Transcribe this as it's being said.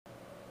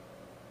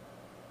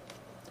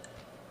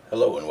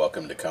Hello and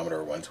welcome to Commodore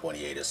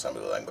 128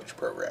 Assembly Language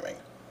Programming.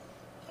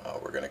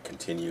 We're going to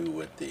continue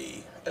with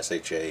the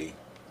SHA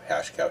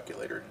hash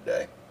calculator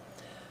today.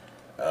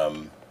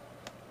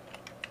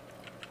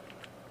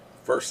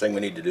 First thing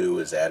we need to do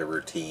is add a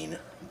routine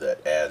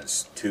that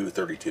adds two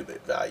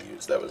 32-bit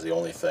values. That was the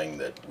only thing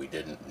that we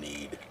didn't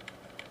need.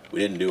 We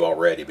didn't do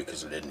already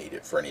because we didn't need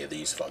it for any of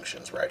these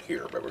functions right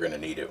here, but we're going to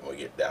need it when we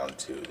get down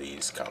to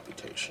these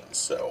computations.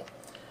 So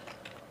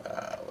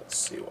let's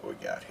see what we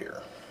got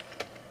here.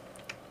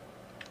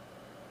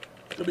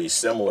 It'll be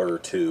similar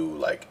to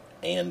like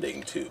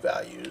ANDing two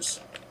values.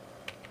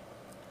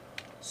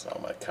 So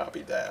I'm going to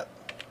copy that.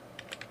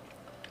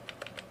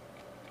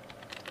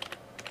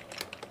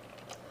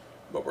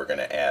 But we're going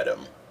to add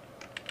them.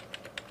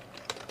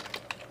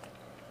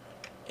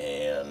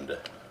 And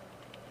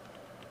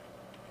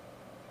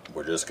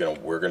we're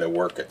going to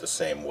work it the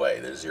same way.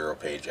 The zero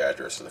page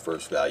address of the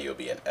first value will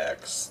be an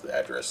X, the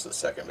address of the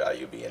second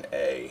value will be an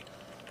A.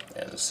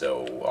 And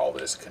so all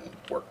this can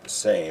work the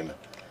same,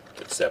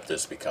 except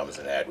this becomes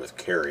an add with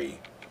carry,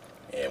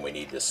 and we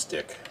need to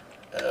stick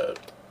a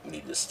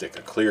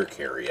clear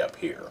carry up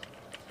here,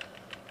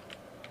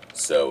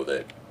 so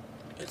that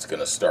it's going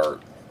to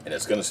start, and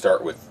it's going to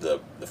start with the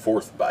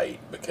fourth byte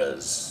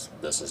because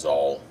this is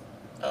all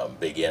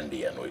big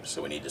endian.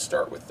 So we need to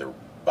start with the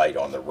byte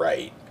on the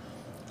right,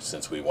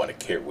 since we want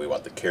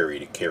the carry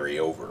to carry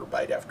over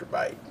byte after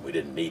byte. We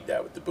didn't need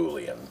that with the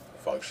Boolean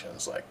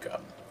functions like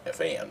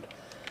if and,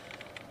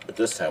 but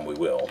this time we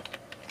will.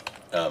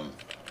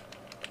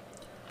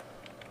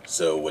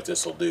 So what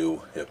this will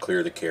do, it'll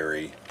clear the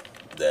carry,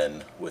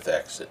 then with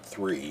X at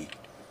 3,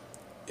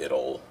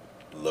 it'll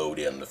load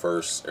in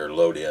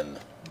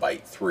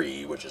byte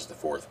 3, which is the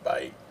fourth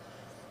byte,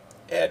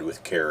 add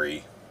with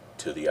carry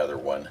to the other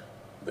one,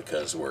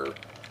 because we're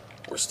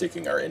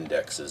sticking our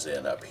indexes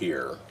in up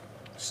here,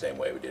 same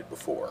way we did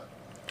before.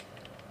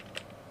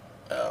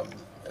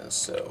 And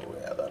so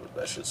yeah,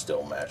 that should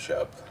still match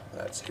up.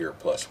 That's here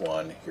plus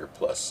 1, here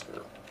plus,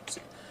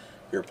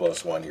 here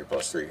plus 1, here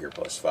plus 3, here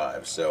plus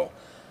 5. So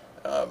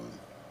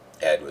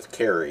add with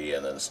carry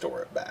and then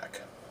store it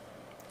back.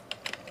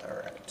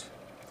 Alright,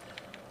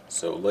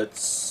 so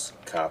let's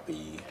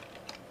copy,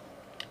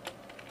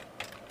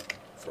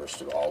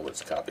 first of all,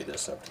 let's copy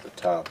this up to the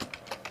top.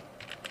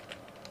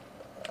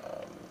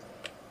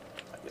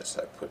 I guess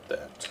I put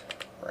that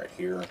right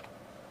here.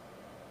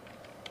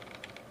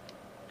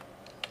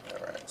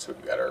 Alright, so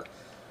we've got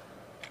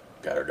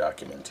our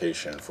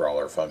documentation for all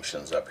our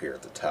functions up here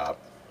at the top.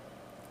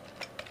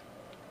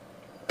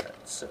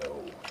 Alright,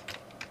 so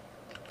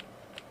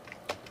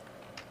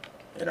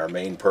in our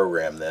main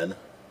program then,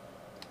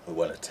 we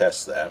want to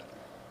test that.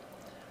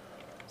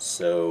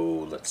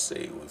 So let's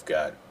see, we've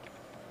got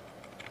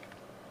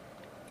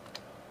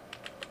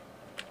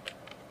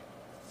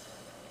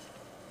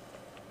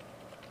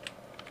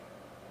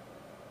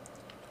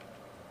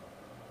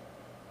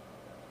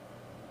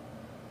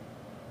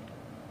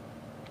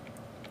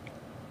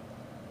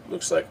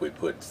looks like we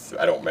put,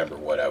 I don't remember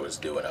what I was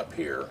doing up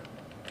here.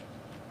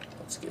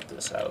 Let's get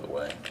this out of the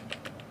way.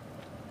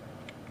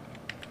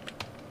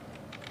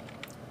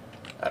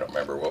 I don't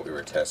remember what we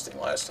were testing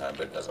last time,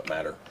 but it doesn't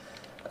matter.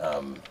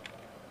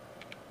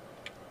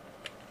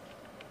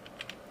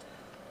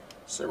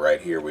 So right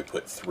here we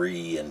put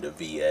 3 into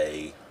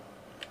VA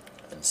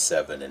and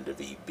 7 into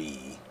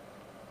VB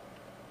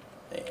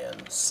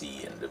and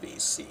C into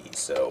VC.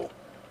 So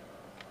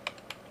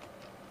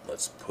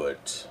let's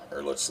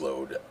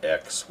load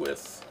X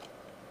with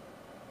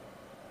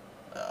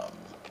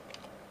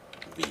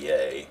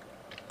VA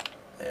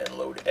and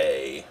load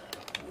A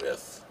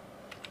with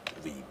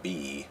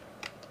VB,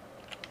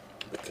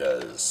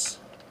 because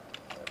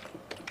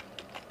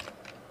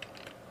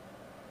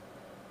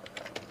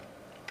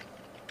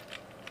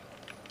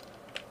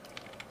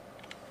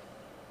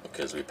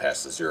we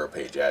passed the zero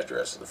page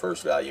address of the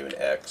first value in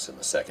X and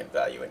the second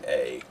value in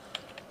A.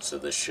 So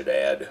this should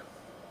add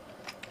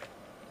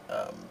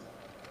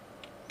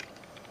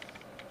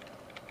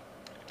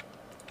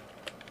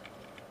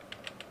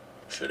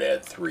should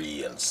add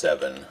 3 and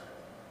 7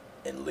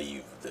 and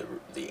leave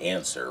the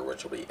answer,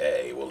 which will be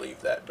A, we'll leave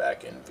that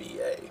back in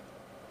VA.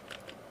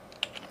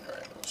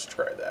 Alright, let's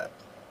try that.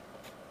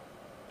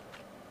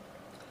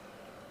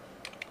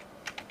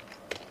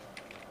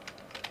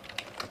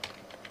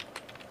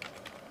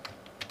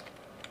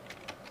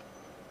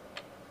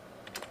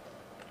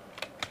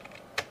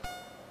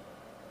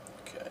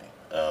 Okay.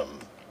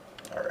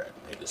 Alright,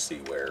 need to see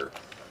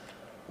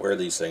where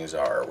these things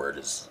are. Where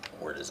does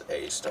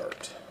A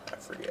start? I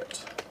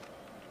forget.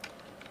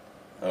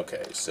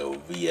 Okay, so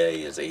VA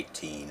is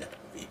 18,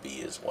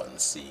 VB is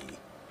 1C,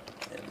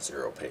 and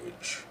 0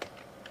 page.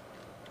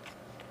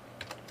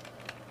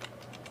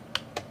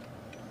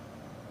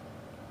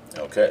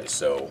 Okay,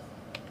 so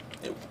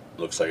it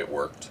looks like it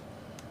worked.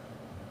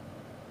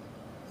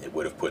 It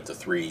would have put the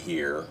 3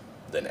 here,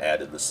 then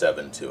added the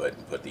 7 to it,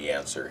 and put the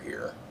answer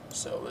here.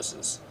 So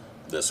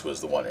this was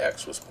the one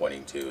X was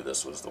pointing to,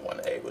 this was the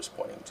one A was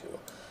pointing to.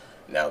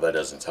 Now that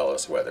doesn't tell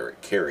us whether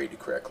it carried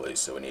correctly,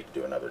 so we need to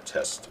do another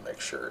test to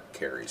make sure it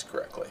carries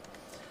correctly.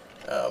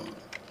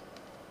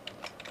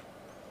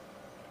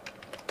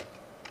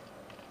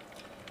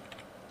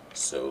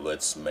 So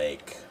let's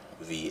make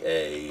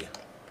VA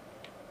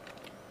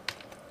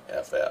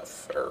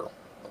FF, or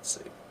let's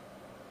see,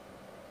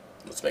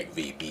 let's make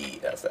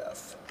VB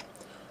FF.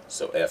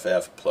 So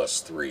FF plus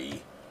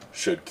 3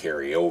 should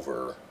carry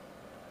over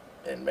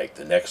and make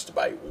the next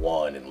byte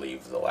 1 and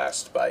leave the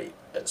last byte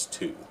as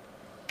 2.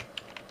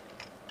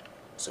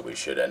 So we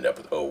should end up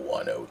with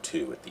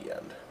 0102 at the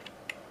end.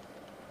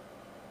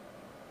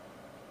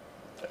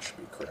 That should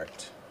be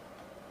correct.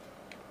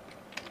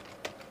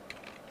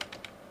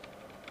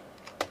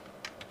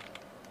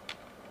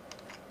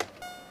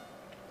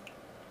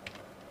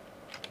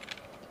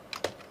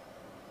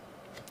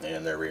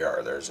 And there we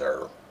are. There's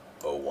our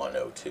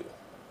 0102.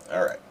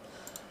 Alright.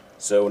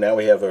 So now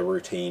we have a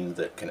routine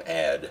that can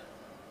add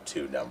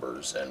two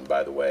numbers. And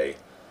by the way,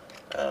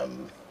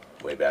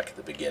 way back at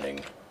the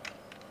beginning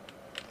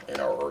in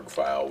our org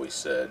file we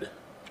said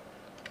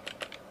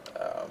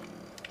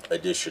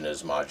addition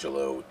is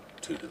modulo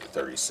 2 to the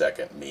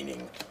 32nd,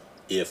 meaning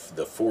if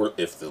the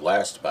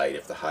last byte,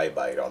 if the high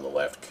byte on the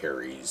left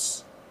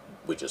carries,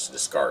 we just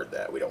discard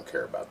that. We don't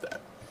care about that.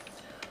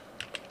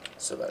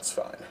 So that's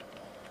fine.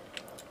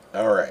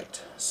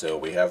 Alright, so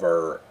we have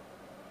our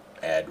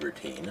add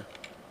routine.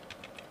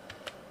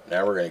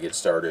 Now we're going to get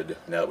started.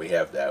 Now that we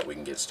have that, we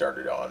can get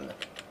started on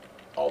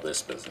all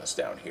this business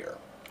down here.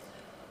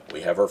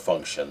 We have our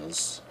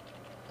functions,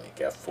 like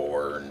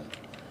F4 and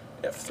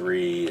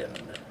F3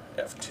 and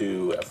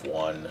F2,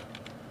 F1,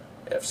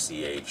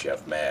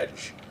 FCH,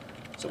 Fmaj.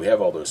 So we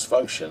have all those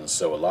functions,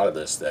 so a lot of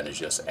this then is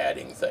just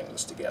adding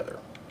things together,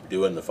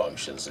 doing the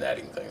functions and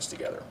adding things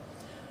together.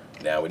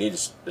 Now we need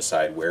to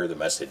decide where the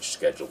message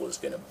schedule is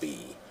going to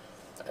be.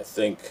 I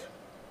think,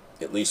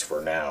 at least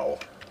for now,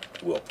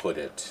 we'll put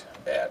it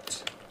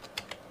at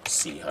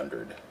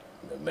C100.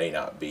 It may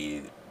not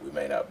be, we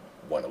may not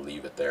want to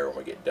leave it there when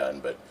we get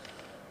done, but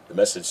the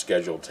message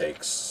schedule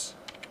takes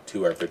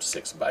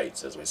 256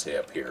 bytes, as we say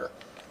up here.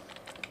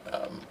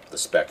 The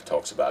spec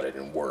talks about it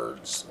in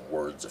words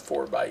of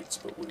 4 bytes,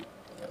 but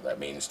that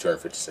means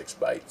 256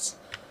 bytes.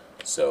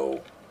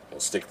 So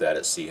we'll stick that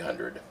at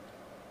C100.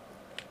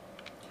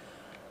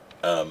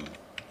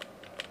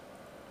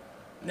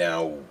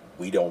 Now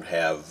we don't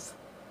have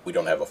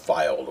a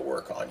file to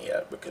work on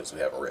yet because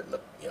we haven't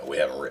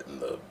written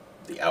the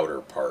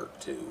outer part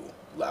to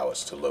allow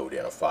us to load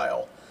in a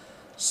file.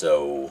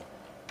 So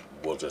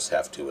we'll just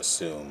have to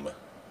assume,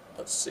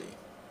 let's see.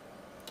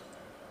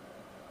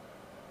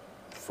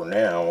 For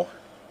now,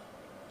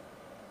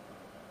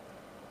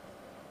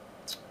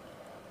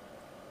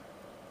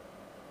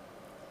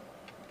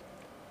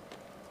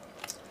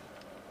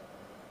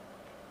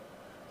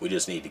 we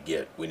need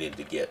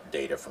to get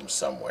data from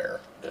somewhere.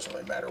 It doesn't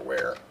really matter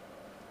where.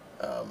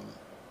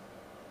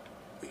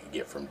 We could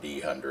get from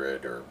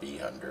D100 or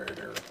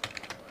B100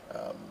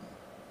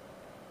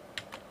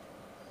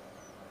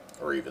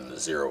 or even the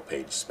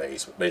 0-page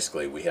space. But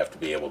basically, we have to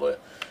be able to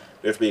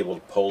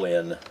pull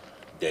in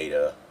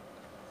data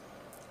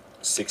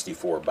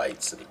 64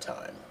 bytes at a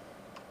time.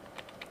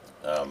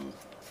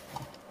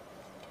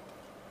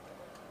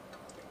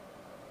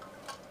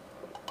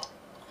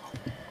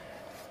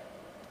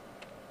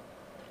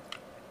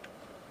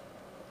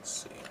 Let's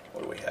see,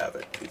 what do we have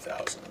at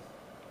 2000?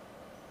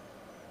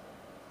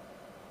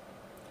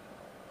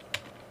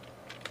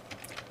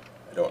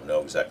 I don't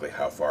know exactly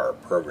how far our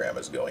program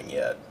is going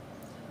yet.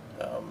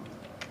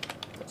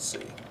 Let's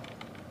see.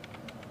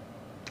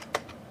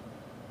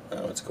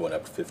 Oh, it's going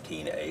up to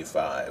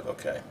 15A5.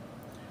 Okay.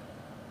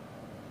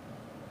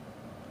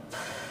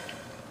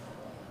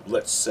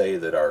 Let's say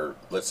that our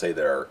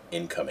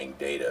incoming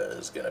data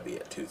is going to be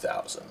at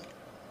 2000.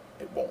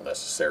 It won't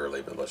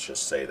necessarily, but let's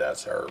just say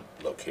that's our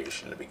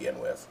location to begin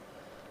with.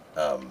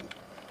 Alright.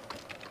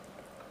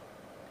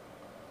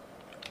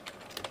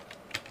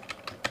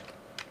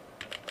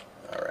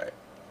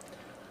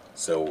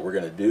 So what we're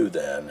going to do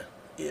then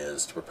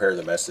is to prepare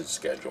the message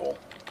schedule.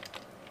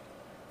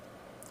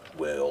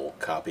 We'll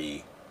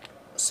copy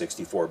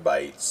 64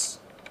 bytes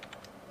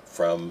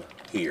from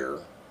here,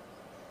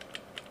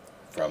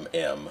 from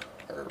M,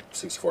 or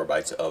 64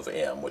 bytes of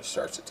M, which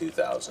starts at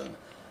 2000,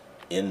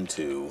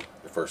 into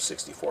the first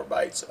 64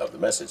 bytes of the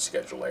message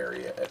schedule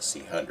area at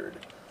C100.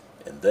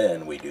 And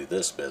then we do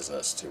this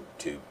business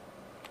to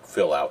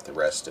fill out the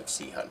rest of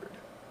C100.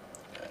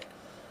 Okay.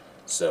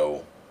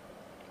 So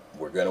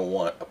we're going to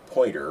want a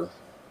pointer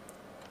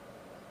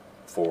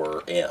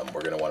for M.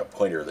 We're going to want a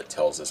pointer that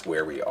tells us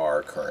where we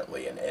are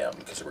currently in M,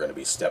 because we're going to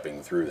be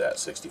stepping through that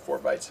 64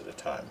 bytes at a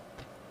time.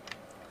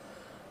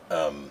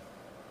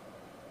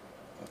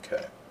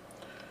 Okay.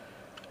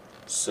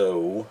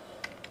 So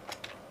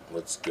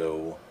let's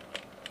go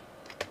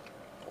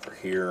over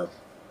here.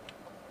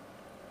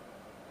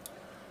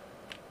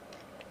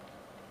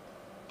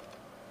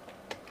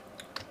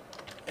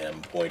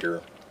 M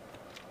pointer.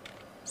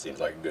 Seems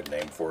like a good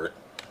name for it.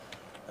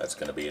 That's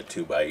going to be a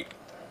 2-byte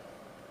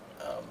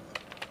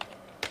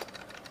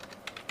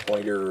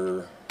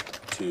pointer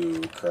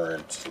to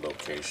current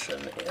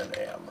location in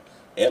M.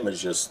 M is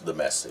just the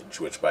message,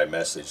 which by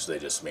message they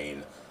just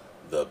mean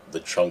the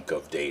chunk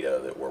of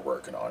data that we're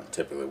working on.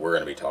 Typically we're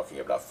going to be talking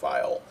about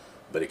file,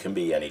 but it can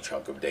be any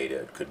chunk of data.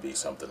 It could be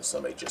something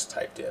somebody just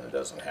typed in. It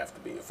doesn't have to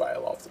be a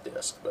file off the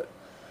disk, but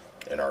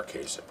in our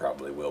case it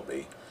probably will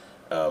be.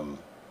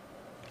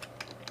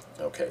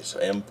 Okay, so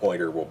M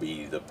pointer will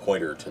be the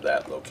pointer to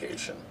that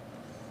location.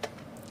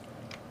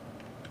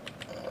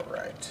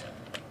 Alright.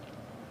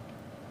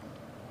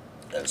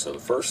 And so the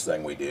first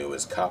thing we do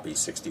is copy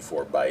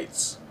 64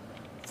 bytes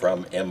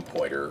from M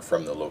pointer,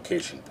 from the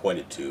location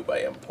pointed to by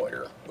M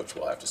pointer, which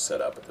we'll have to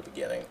set up at the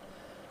beginning,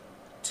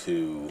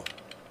 to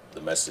the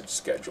message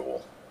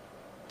schedule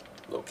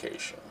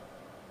location.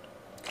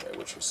 Okay,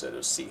 which we said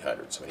is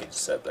C100, so we need to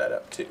set that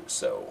up too.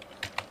 So,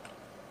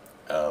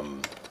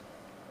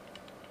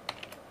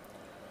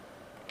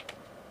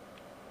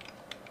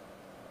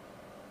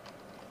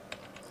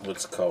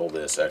 let's call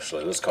this,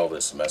 actually, let's call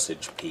this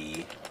message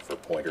P for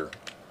pointer,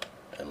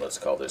 and let's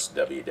call this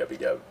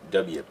WWP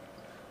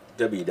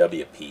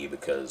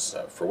because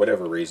for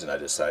whatever reason I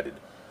decided,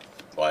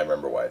 well, I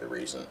remember why the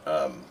reason.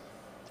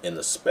 In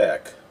the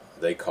spec,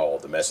 they call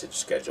the message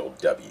schedule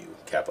W,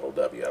 capital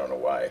W. I don't know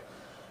why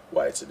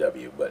it's a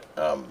W, but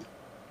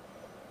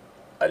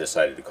I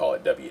decided to call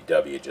it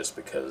WW just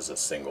because a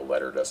single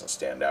letter doesn't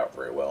stand out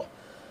very well.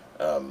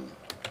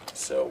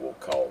 So we'll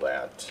call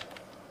that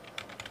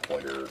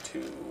pointer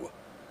to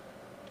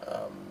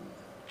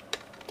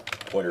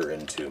pointer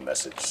into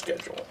message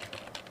schedule.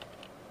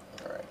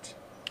 Alright.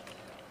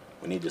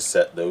 We need to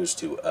set those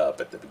two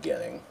up at the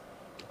beginning.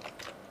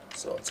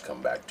 So let's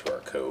come back to our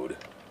code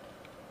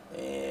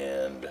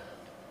and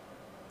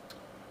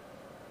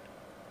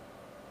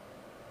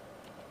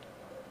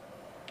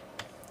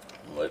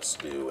let's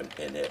do an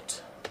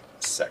init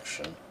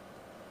section.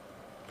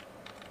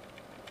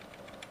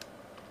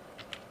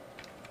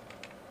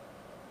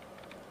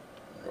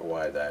 I wonder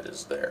why that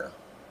is there.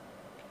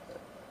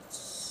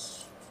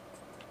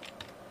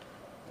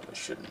 It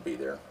shouldn't be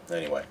there.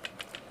 Anyway.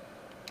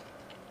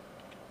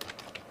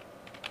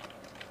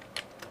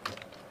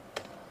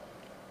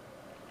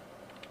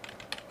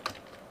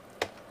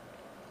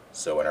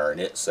 So in our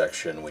init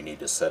section, we need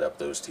to set up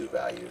those two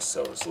values.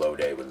 So it's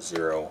load A with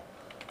 0.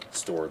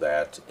 Store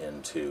that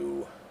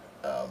into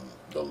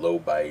the low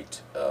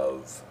byte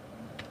of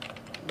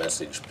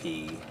message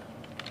P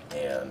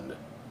and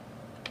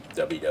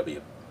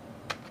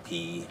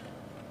WWP,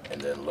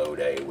 and then load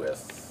A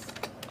with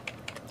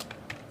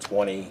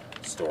 20.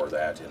 Store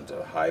that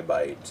into high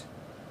byte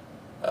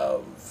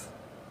of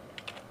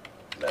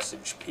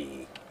message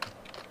P,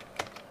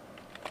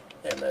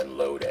 and then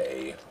load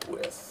A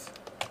with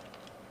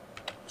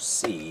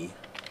C,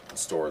 and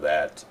store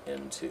that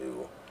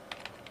into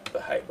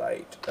the high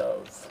byte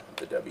of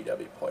the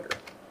WW pointer.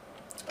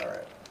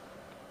 Alright.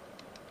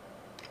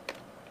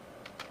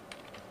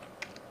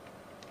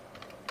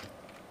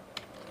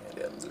 And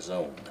in the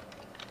zone.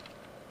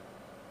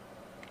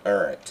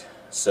 Alright,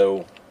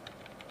 so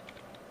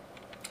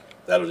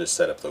that'll just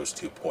set up those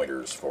two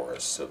pointers for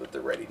us so that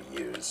they're ready to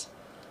use.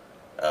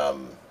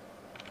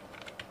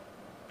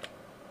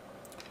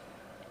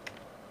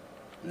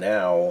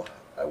 Now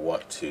I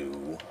want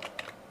to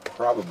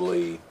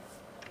probably,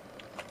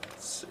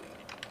 let's see,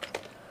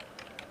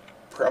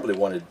 probably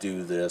want to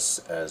do this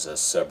as a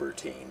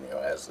subroutine, you know,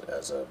 as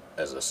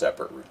a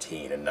separate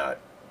routine, and not.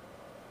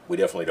 We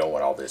definitely don't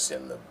want all this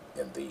in the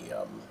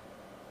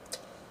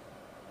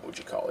what'd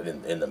you call it,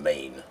 in the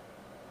main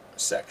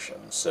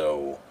section.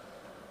 So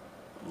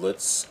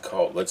let's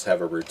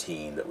have a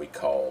routine that we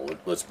call.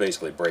 Let's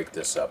basically break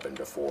this up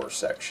into 4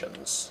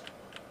 sections.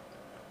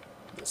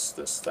 This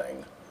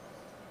thing.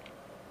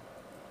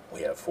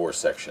 We have 4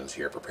 sections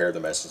here. Prepare the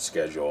message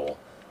schedule,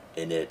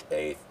 init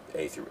A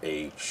through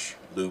H,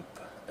 loop,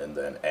 and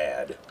then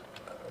add.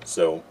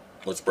 So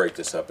let's break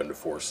this up into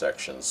 4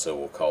 sections. So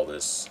we'll call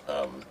this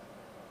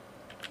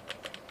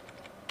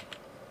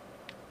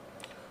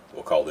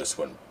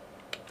one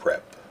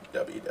prep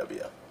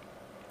WW.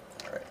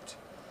 All right,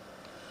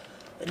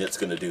 and it's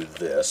going to do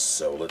this.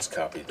 So let's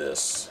copy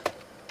this.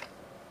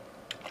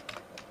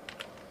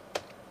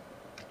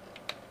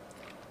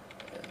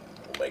 And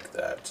we'll make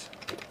that.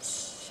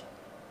 Oops.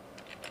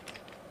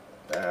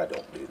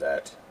 Don't do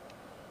that.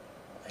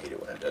 I hate it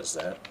when it does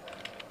that.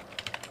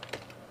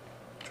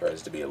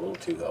 Tries to be a little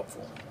too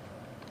helpful.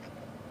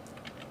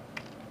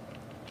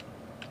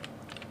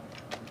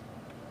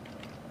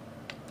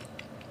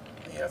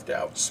 You have to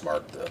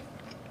outsmart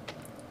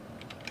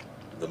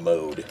the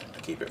mode to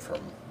keep it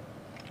from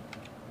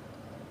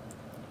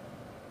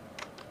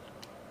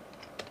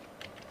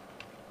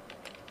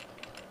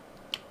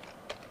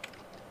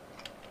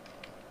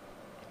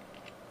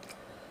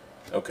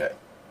okay.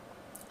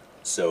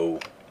 So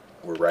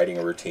we're writing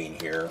a routine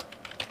here.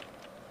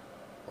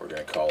 We're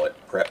going to call it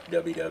prep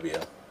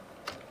WW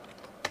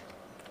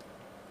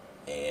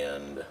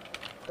and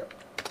prep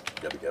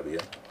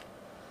WW.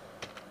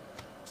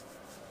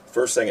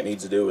 First thing it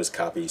needs to do is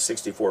copy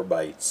 64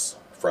 bytes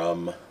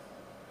from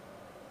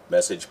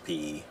message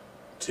P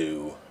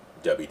to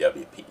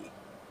WWP.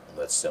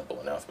 That's simple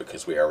enough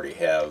because we already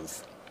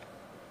have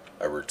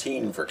a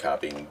routine for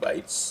copying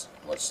bytes.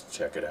 Let's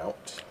check it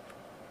out.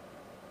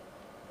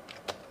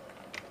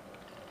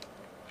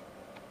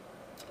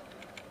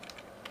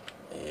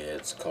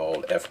 It's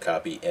called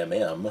fcopy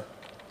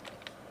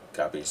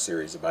copy a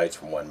series of bytes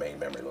from one main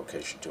memory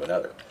location to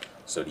another.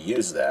 So to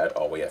use that,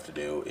 all we have to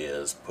do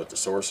is put the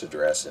source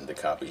address into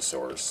copy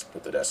source,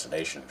 put the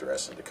destination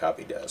address into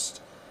copy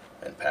dest,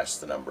 and pass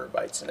the number of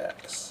bytes in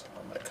X.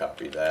 I'm going to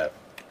copy that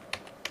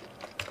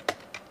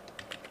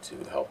to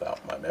help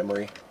out my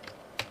memory.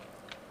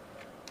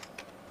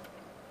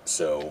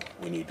 So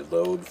we need to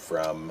load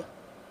the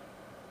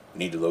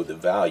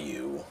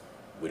value.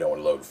 We don't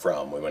want to load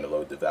from, we want to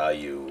load the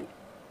value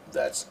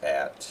that's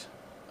at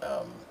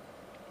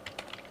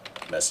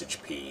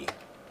message P,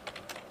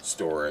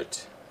 store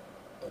it.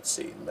 Let's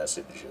see,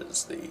 message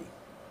is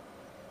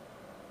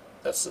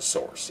that's the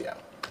source, yeah.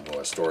 We want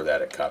to store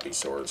that at copy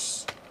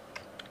source.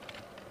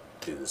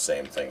 Do the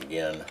same thing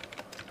again,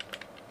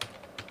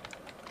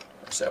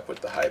 except with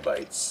the high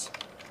bytes.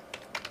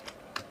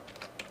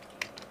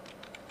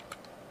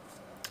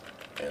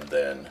 And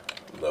then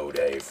load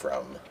A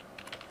from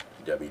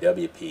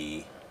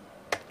WWP,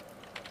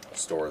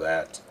 store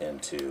that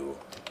into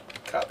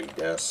copy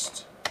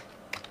dest.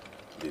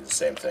 Do the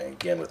same thing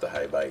again with the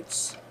high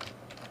bytes.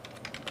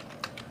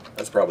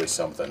 That's probably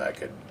something I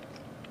could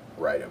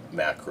write a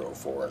macro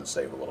for and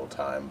save a little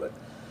time,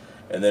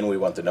 and then we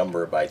want the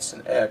number of bytes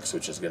in X,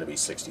 which is going to be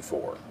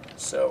 64.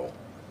 So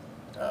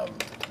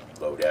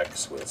load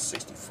X with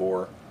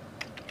 64,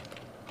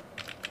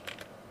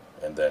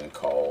 and then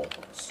call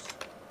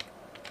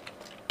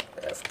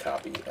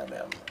fcopy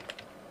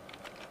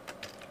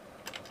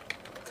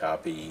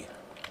copy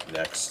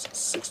next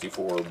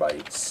 64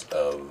 bytes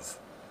of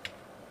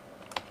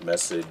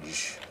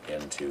message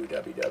into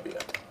WW.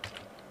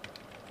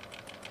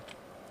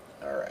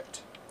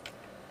 Alright,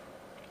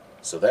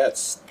 so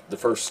that's the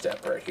first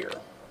step right here.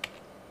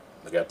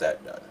 We got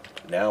that done.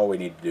 Now we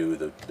need to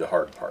do the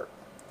hard part.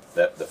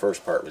 The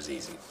first part was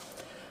easy.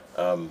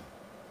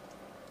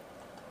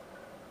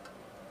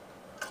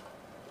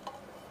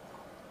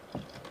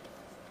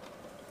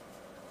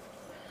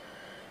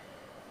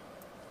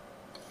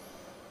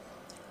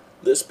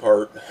 This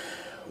part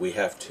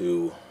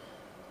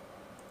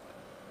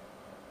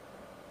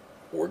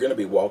we're going to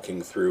be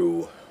walking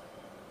through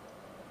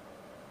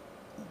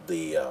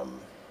the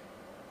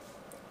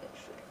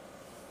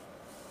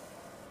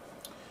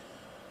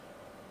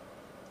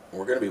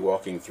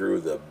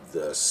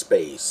the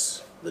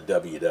space, the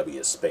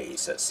WW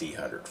space at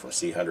C100, from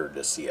C100 to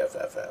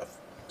CFF.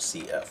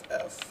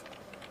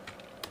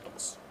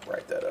 Let's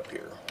write that up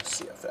here,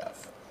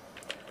 CFF.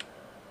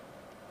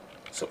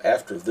 So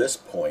after this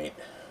point,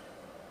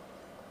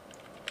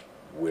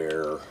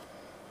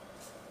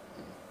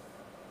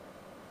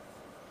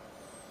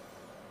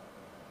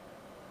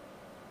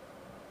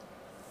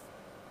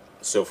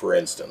 so for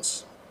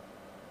instance,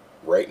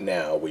 right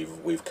now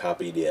we've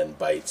copied in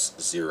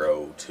bytes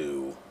 0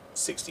 to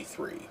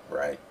 63,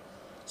 right?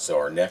 So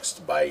our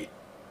next byte,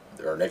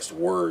 our next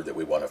word that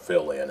we want to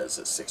fill in is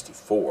at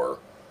 64.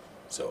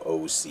 So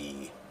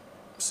OC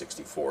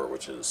 64,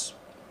 which is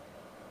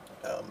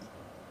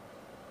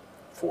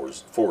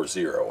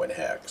 40 in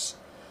hex.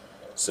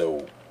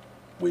 So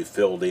we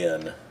filled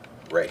in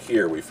right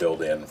here. We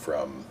filled in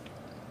from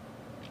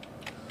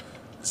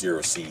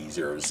 0C00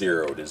 to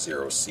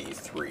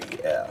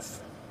 0C3F.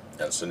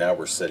 And so now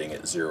we're sitting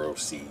at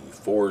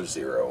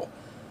 0C40,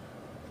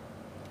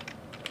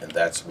 and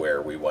that's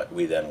where we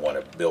then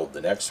want to build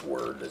the next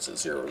word that's at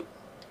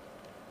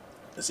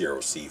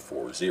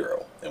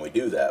 0C40. And we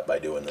do that by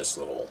doing this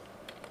little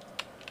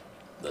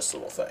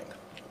thing.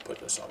 Put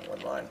this on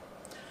one line.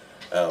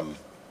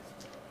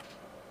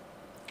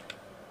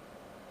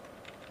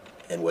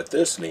 And what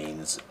this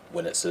means,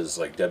 when it says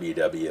like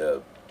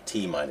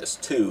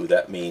WWT-2,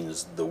 that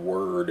means the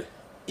word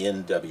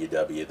in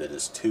WW that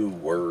is 2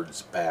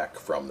 words back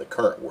from the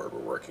current word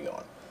we're working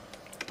on.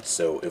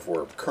 So if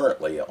we're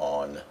currently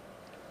on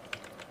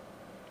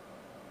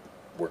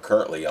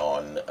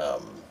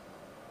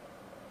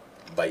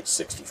byte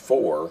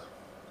 64,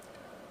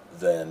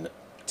 then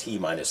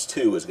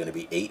T-2 is going to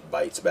be 8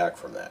 bytes back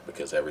from that,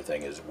 because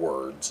everything is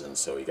words, and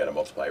so you got to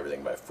multiply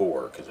everything by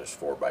 4 because there's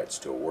 4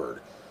 bytes to a word.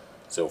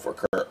 So if we're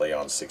currently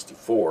on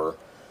 64,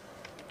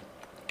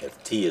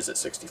 if T is at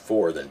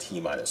 64, then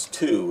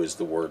T-2 is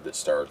the word that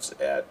starts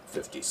at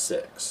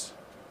 56,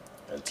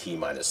 and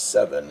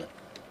T-7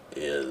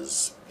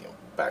 is, you know,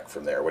 back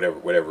from there,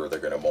 whatever they're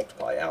going to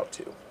multiply out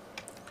to.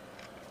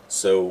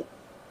 So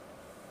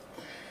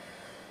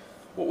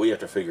what we have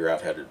to figure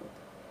out how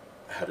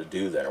to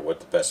do then, or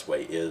what the best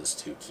way is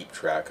to keep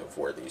track of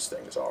where these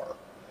things are.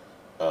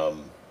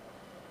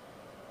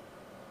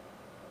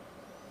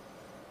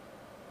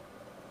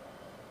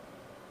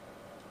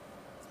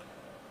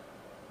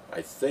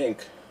 I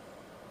think,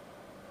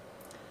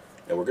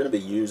 and we're going to be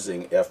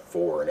using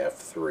F4 and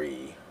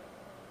F3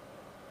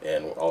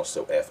 and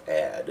also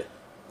Fadd.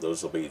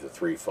 Those will be the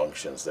 3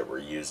 functions that we're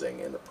using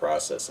in the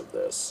process of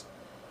this.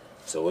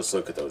 So let's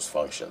look at those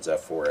functions,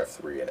 F4,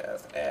 F3, and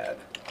F-add,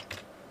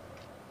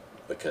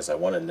 because I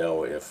want to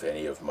know if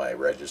any of my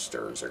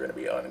registers are going to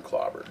be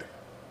unclobbered.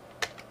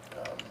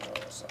 No,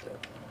 that's not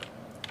it.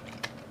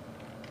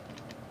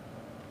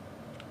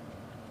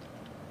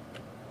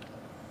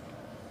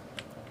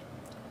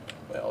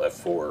 Well,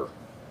 F4,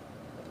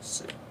 let's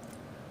see,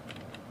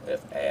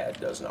 F-add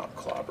does not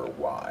clobber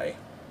Y.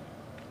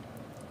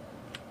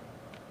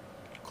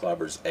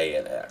 Clobbers A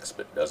and X,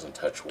 but doesn't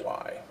touch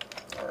Y.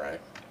 Alright.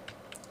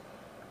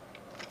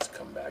 Let's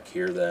come back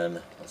here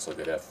then. Let's look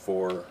at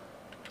F4.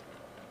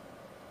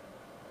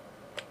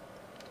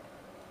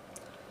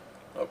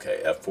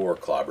 Okay, F4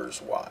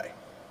 clobbers Y.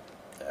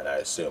 And I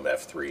assume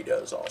F3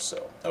 does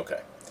also.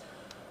 Okay.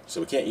 So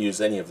we can't use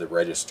any of the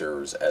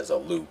registers as a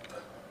loop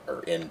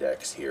or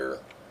index here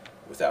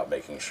without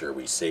making sure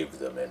we save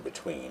them in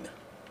between.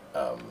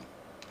 Alright.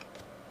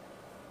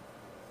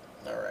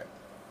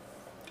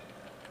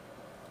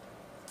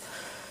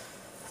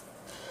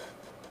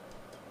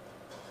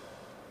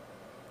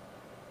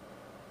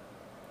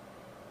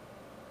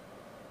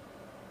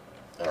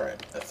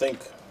 Alright, I think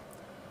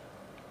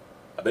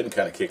I've been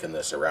kind of kicking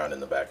this around in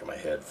the back of my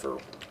head for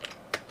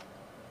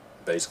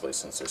basically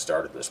since I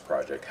started this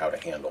project, how to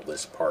handle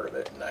this part of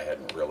it, and I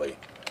hadn't really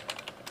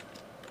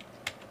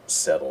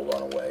settled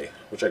on a way,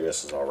 which I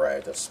guess is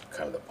alright. That's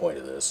kind of the point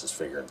of this, is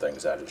figuring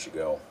things out as you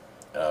go.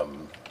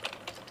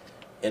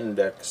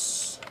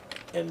 Index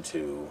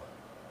into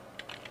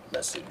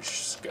message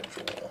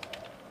schedule.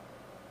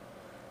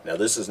 Now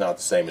this is not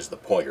the same as the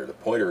pointer. The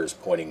pointer is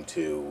pointing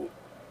to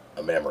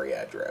a memory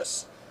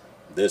address.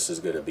 This is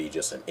going to be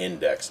just an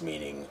index,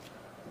 meaning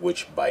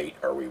which byte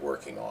are we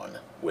working on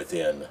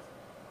within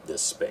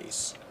this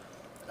space.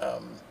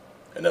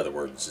 In other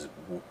words,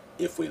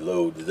 if we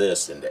load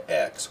this into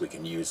X, we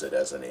can use it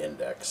as an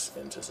index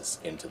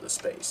into the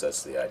space.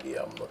 That's the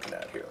idea I'm looking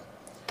at here.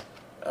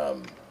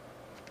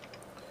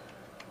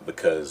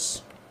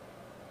 Because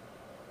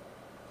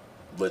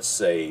let's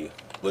say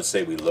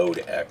we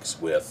load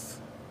X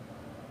with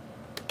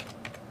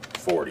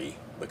 40,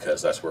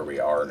 because that's where we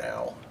are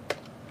now,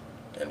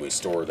 and we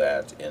store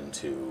that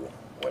into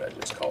what I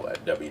just call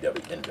that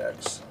WW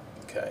index.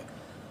 Okay,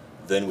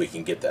 then we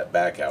can get that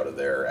back out of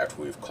there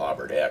after we've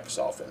clobbered X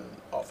off in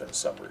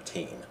some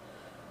routine.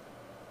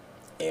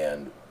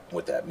 And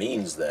what that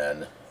means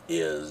then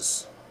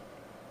is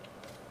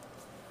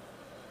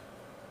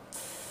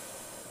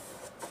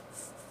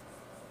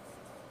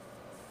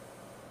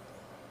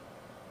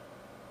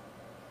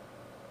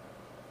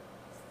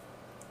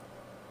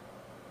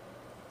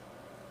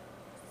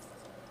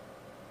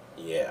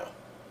yeah.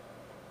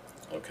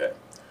 Okay.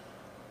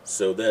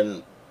 So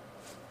then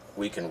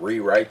we can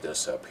rewrite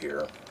this up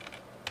here.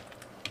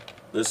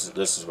 This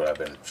is what I've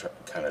been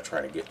kind of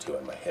trying to get to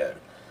in my head.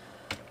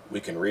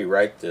 We can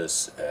rewrite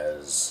this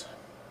as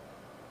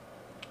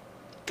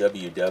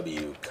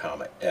WW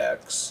comma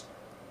X,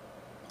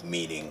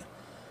 meaning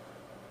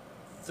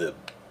the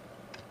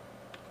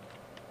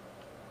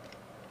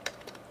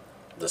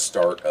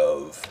start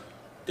of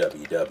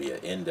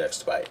WW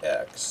indexed by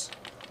X.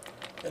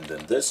 And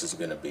then this is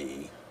going to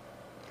be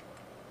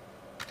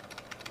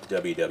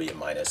WW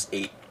minus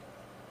 8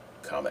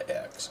 comma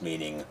X,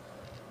 meaning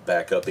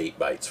back up 8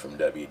 bytes from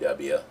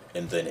WW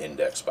and then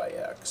indexed by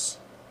X.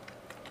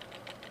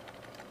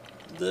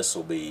 This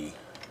will be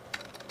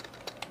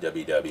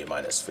WW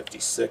minus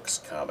 56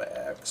 comma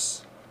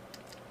X.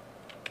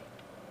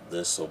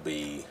 This will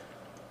be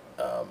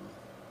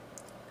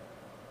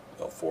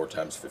 4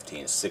 times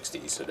 15 is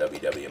 60, so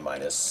WW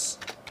minus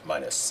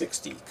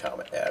 60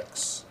 comma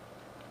X.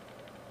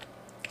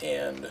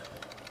 And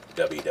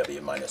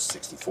WW minus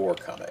 64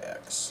 comma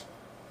X.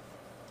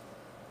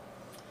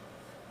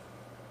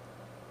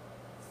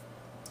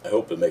 I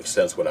hope it makes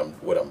sense what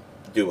I'm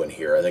doing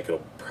here. I think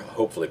it'll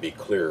hopefully be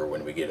clearer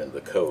when we get into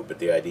the code, but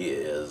the idea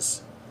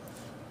is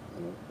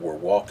we're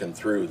walking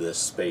through this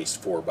space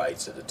 4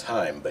 bytes at a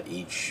time, but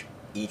each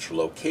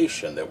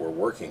location that we're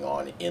working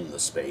on in the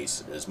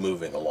space is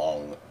moving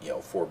along,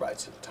 4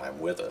 bytes at a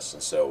time with us.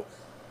 And so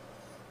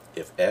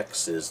if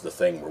X is the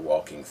thing we're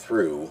walking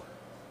through,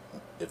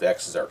 if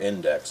X is our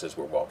index as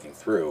we're walking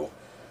through,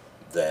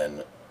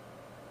 then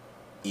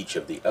each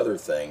of the other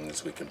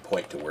things we can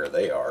point to where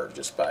they are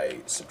just by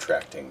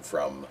subtracting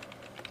from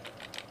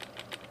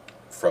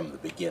the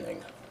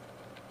beginning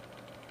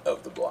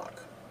of the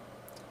block.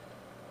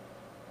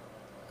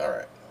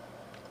 Alright,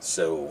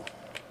 so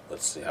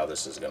let's see how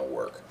this is going to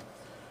work.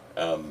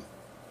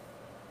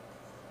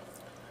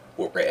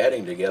 What we're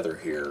adding together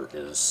here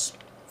is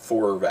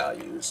 4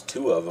 values.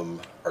 2 of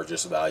them are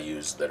just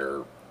values that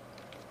are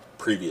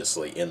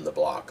previously in the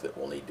block that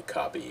we'll need to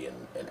copy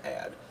and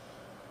add.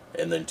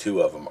 And then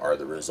 2 of them are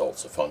the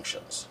results of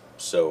functions.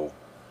 So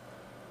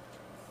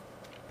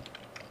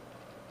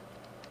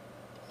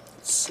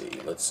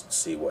let's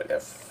see what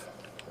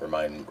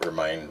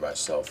remind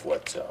myself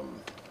what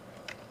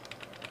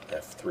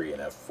F3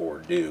 and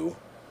F4 do.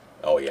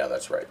 Oh yeah,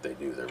 that's right, they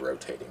do their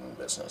rotating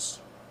business.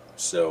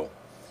 So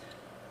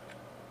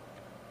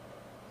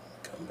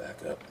come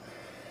back up.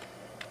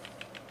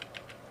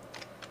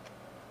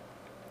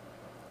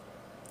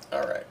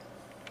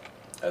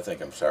 I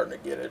think I'm starting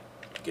to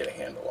get a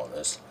handle on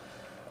this.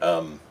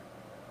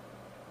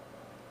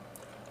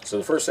 So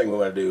the first thing we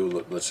want to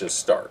do, let's just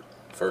start.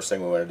 First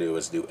thing we want to do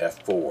is do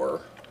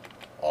F4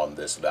 on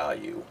this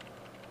value,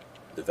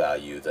 the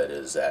value that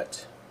is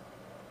at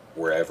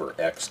wherever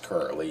X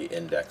currently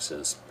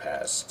indexes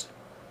past,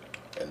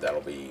 and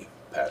that'll be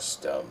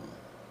past,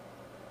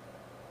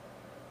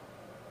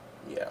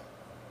 yeah.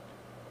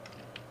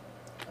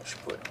 I should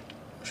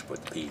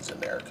put the P's in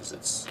there because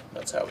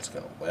that's how it's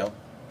gonna. Well,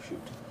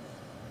 shoot,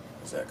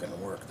 is that gonna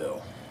work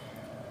though?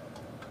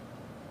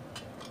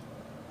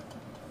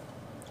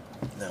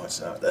 No, it's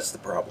not. That's the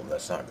problem.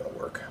 That's not going to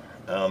work.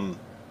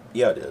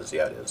 Yeah, it is.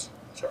 Yeah, it is.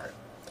 Sorry.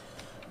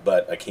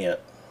 But I can't.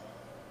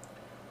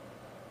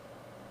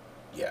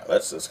 Yeah,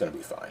 that's going to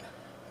be fine.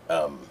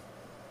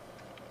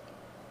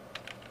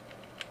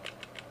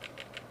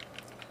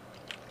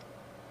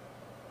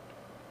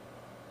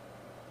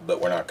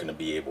 But we're not going to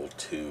be able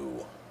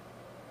to.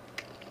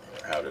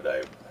 How did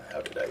I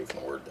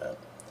even word that?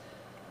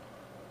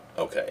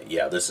 Okay,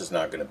 yeah, this is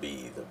not going to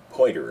be the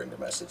pointer in the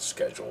message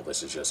schedule.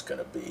 This is just going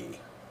to be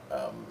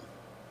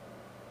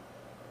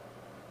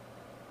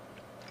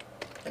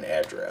an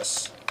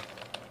address.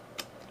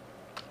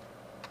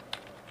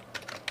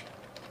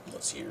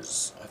 Let's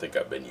use, I think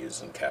I've been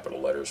using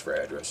capital letters for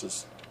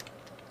addresses.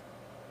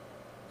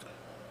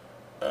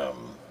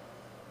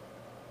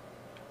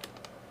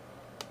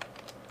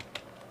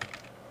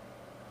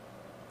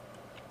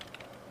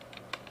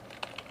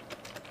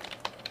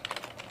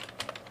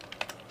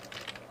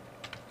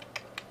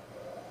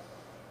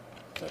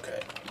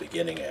 Okay,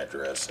 beginning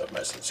address of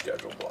message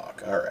schedule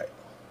block. Alright,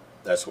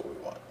 that's what we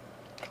want.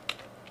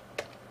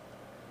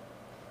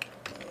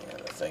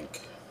 And I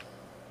think,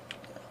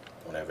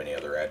 don't have any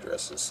other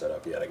addresses set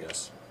up yet, I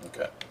guess.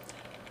 Okay.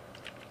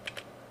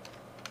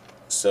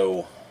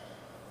 So,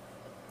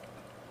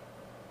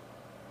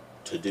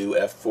 to do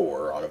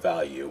F4 on a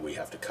value, we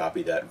have to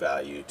copy that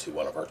value to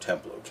one of our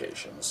temp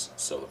locations.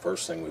 So the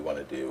first thing we want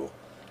to do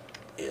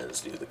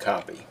is do the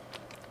copy.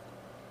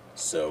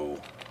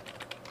 So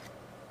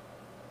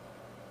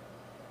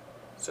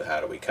how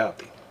do we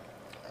copy?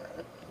 All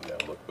right, we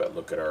gotta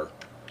look at our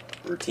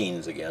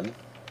routines again.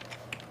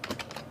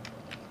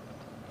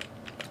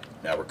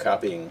 Now we're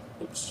copying.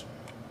 Oops,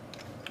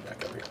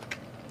 back up here.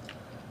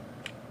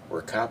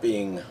 We're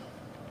copying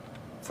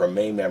from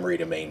main memory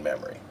to main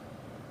memory.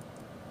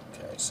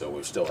 Okay, so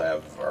we still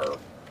have our.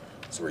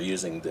 So we're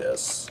using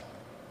this.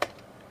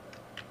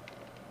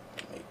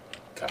 Let me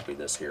copy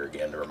this here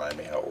again to remind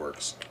me how it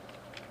works.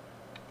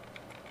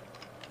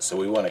 So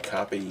we want to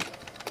copy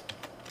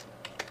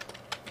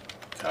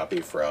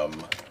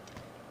from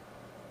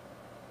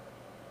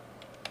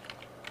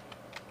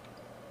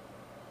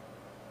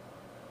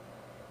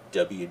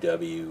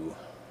WW,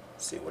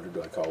 let's see, what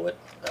do I call it?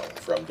 No,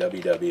 from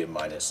WW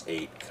minus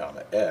 8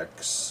 comma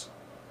X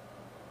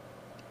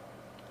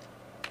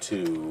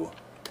to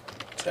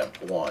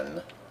temp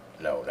 1.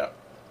 No, not.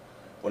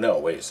 Well, no,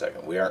 wait a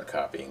second. We aren't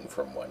copying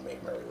from one main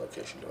memory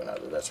location to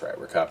another. That's right.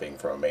 We're copying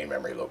from a main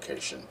memory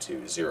location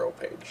to 0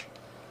 page.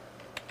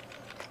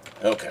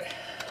 Okay.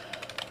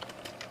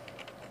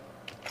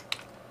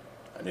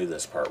 I knew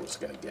this part was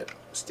going to get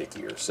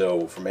stickier.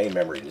 So from main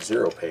memory to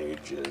 0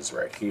 page is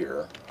right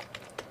here.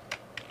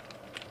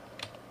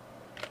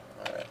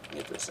 Alright,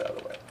 get this out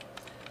of the way.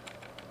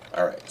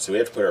 Alright, so we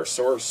have to put our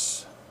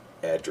source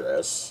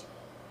address,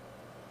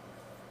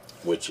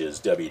 which is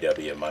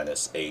WW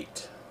minus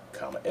 8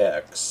 comma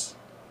X.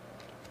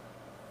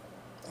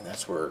 And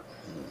that's where...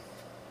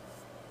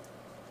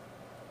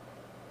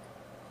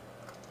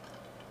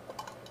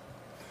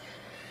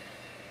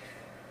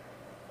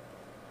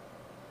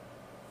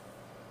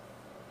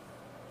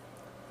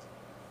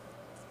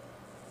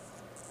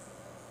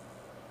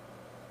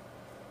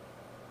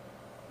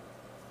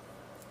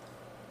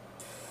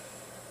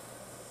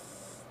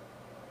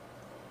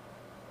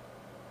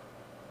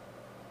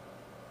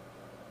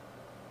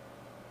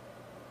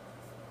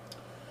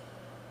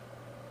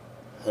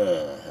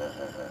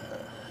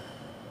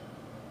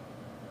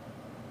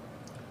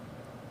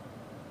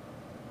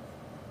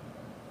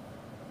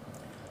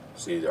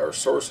 See, our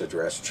source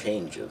address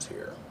changes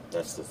here.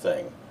 That's the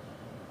thing.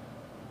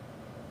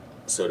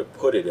 So to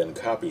put it in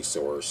copy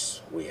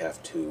source, we're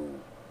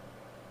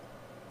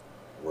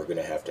going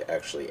to have to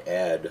actually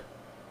add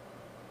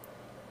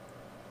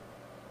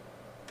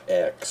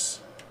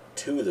X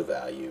to the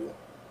value,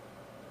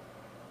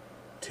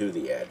 to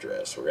the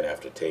address. We're going to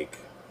have to take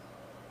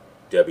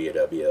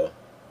WW,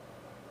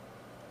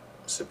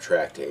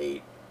 subtract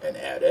 8, and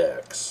add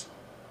X.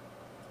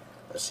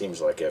 That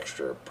seems like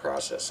extra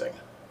processing.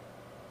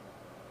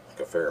 Like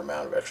a fair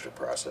amount of extra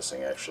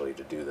processing, actually,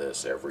 to do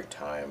this every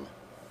time.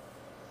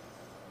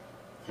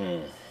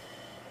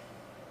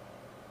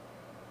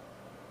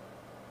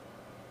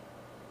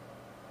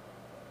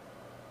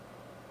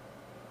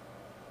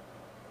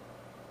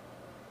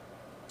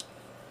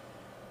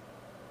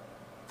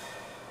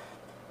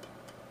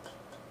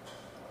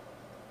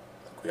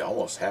 We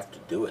almost have to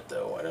do it,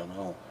 though. I don't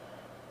know.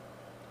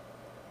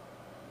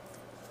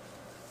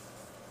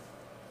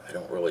 I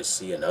don't don't really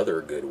see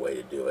another good way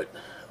to do it.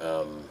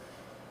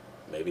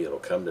 Maybe it'll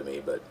come to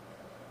me, but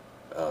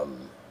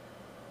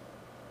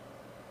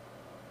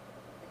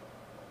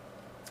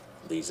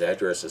these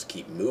addresses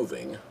keep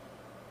moving,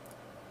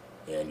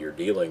 and you're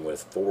dealing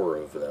with 4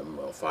 of them,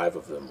 well, 5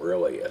 of them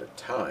really at a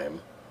time.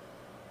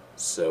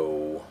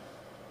 So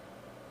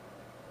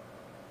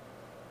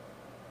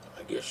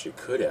I guess you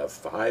could have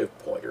 5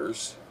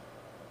 pointers.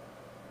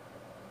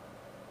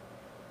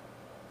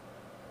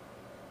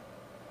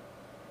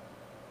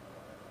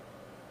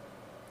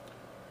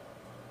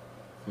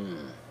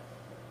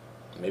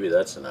 Maybe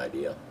that's an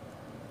idea.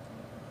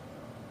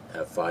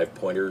 Have 5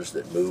 pointers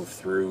that move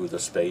through the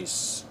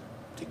space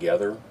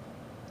together.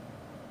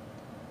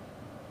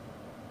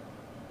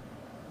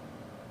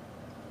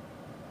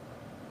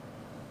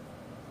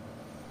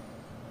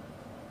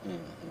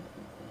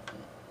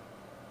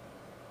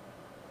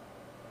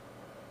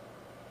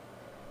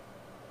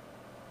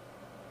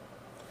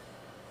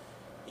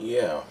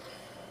 Yeah.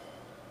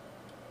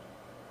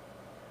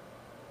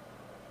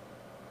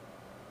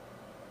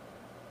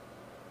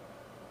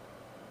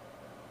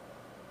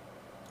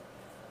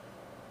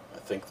 I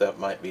think that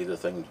might be the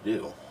thing to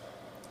do.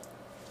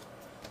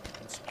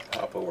 Let's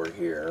pop over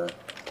here.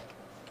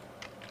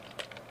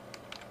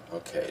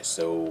 Okay,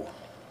 so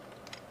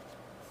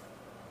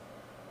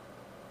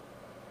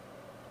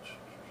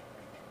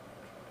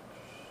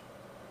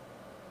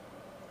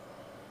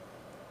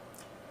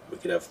we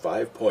could have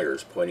 5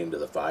 pointers pointing to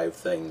the 5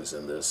 things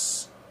in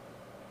this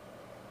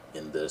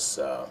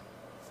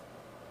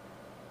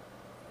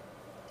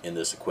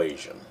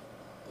equation,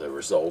 the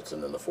result,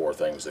 and then the 4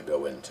 things that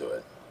go into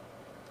it.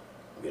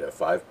 We could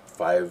have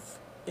five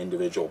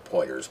individual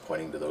pointers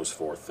pointing to those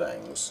 4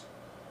 things,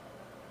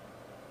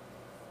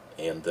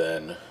 and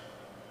then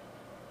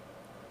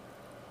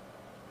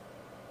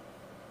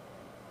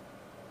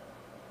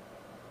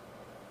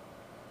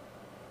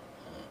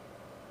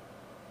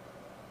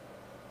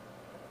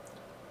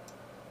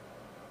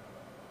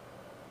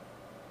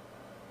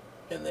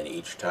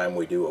each time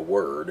we do a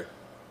word,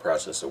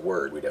 process a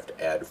word, we'd have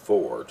to add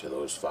 4 to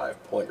those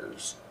 5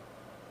 pointers.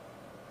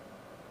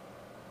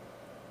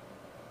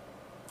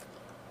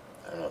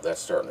 I don't know,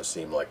 that's starting to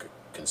seem like a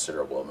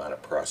considerable amount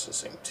of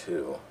processing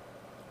too.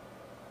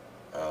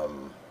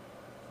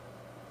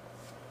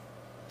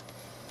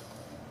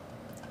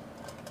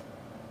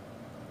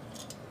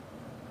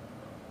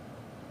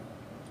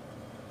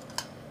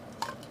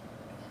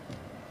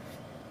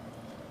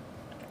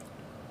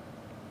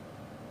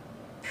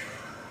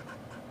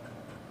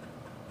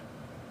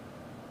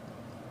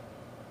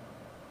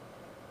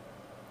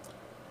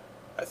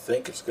 I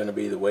think it's going to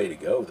be the way to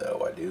go,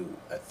 though. I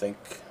think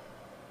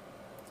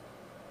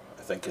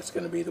it's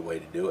going to be the way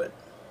to do it.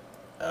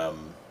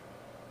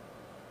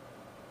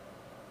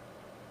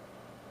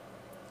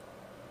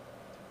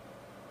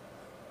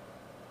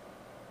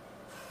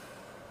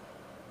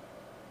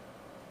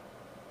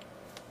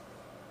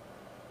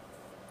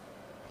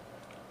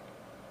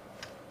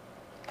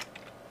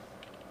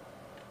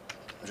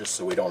 Just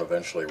so we don't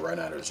eventually run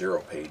out of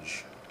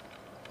 0-page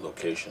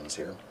locations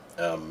here.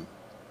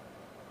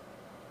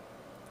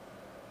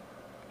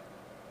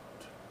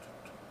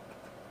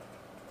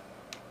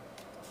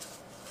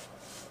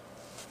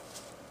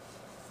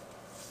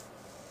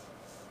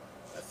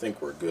 I think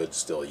we're good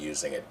still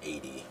using at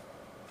 80.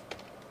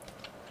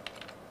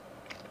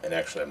 And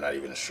actually, I'm not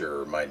even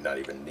sure, might not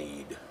even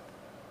need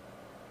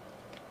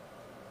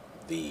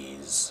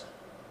these.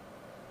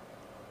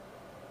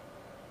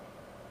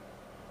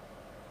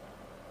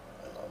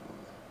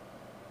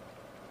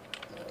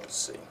 Let's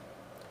see.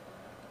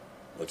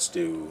 Let's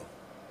do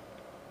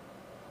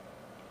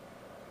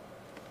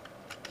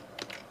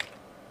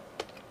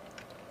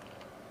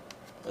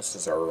this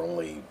is our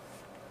only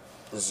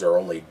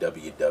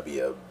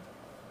WW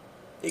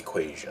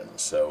equation,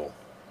 so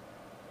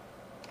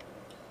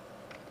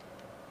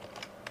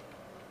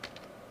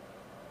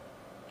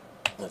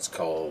let's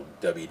call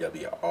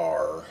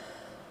WWR,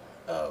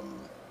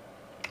 and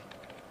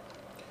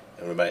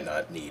we might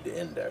not need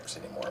index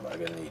anymore. Am I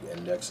going to need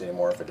index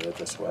anymore if I do it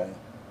this way?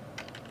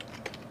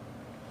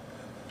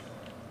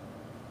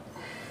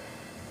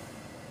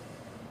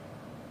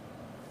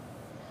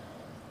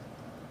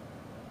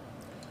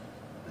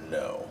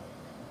 No,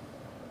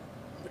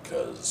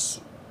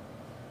 because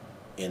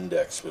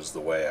index was the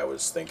way I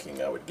was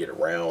thinking I would get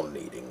around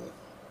needing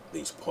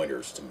these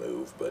pointers to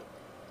move, but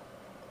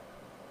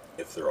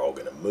if they're all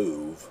going to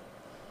move,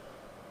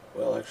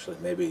 well, actually,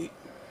 maybe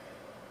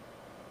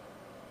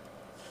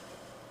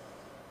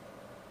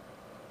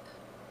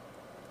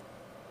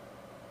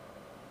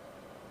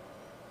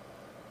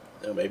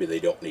no, maybe they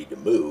don't need to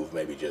move,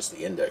 maybe just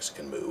the index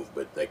can move,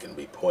 but they can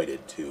be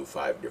pointed to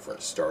 5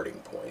 different starting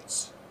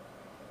points.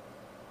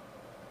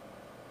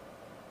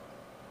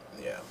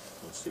 Yeah,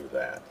 let's do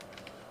that.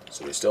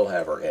 So we still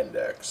have our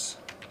index.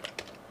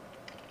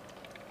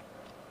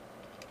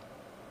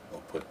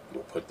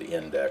 We'll put the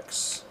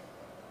index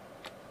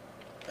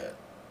at,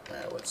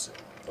 let's see,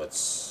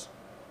 let's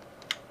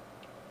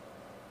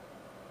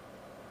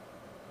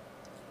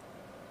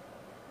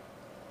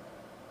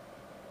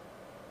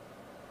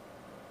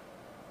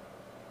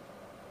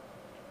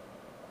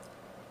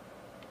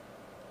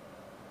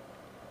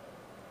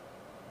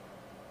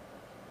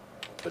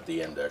put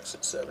the index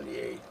at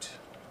 78.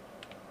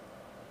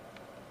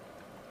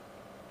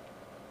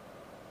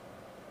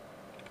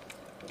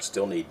 We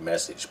still need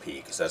message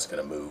P because that's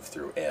going to move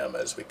through M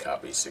as we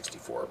copy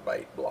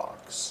 64-byte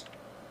blocks.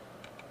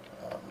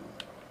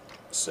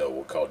 So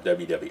we'll call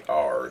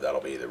WWR,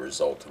 that'll be the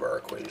result of our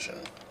equation.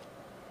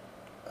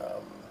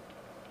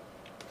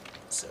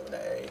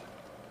 7A,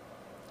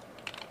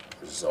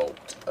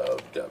 result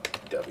of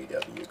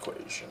WW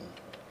equation.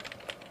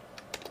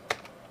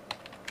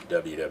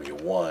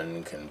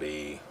 WW1 can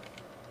be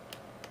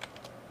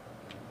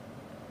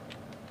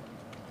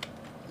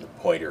the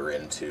pointer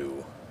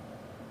into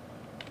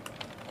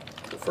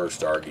the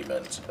first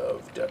argument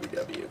of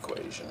WW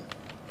equation.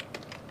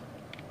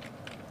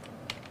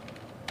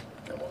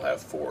 And we'll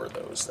have 4 of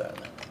those then.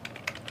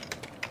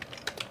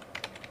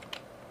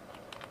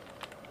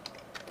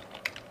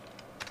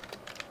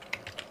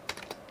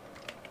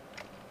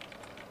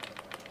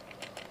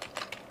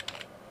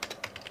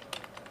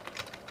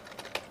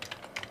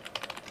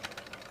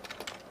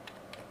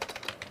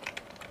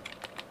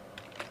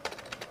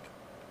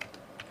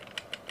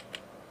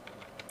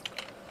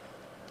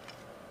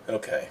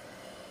 Okay.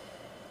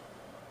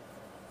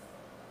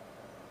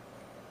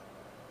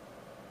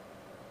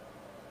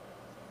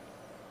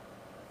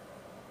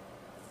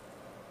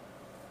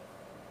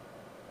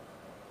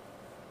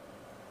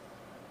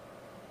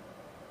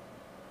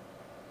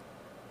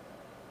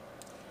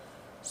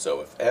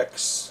 So if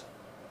X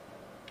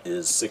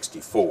is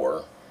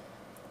 64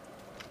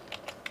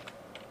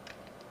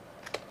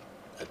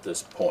 at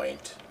this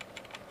point,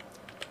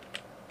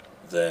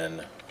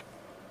 then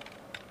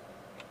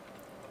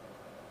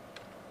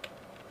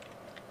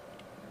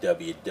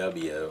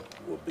WW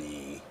will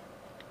be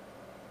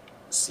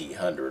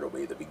C100, will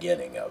be the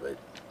beginning of it.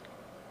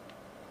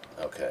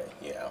 Okay,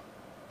 yeah.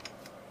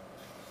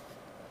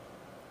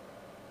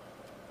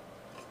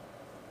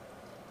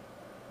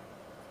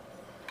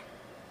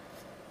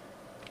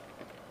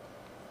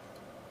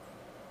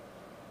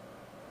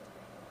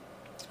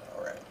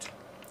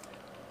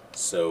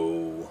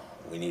 So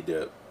we need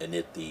to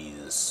init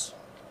these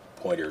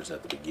pointers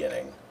at the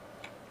beginning.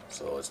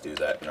 So let's do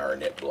that in our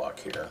init block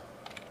here.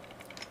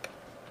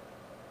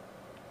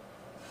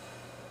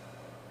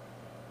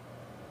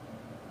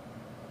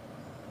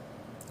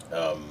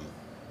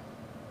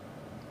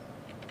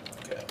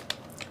 Okay.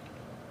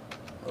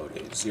 Load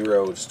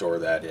A0, store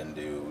that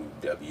into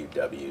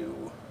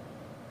WWR.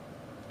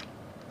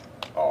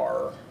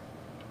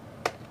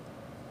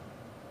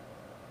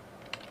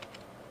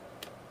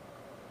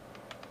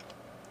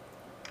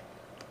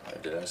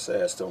 Did I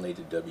say I still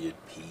needed WWP?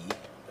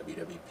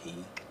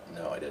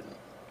 No, I didn't.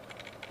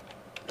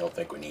 Don't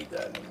think we need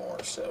that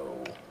anymore.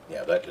 So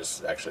yeah, that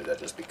just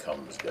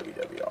becomes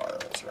WWR.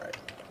 That's right.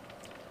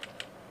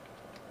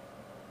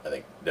 I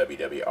think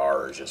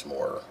WWR is just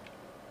more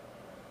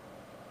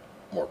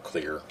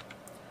clear.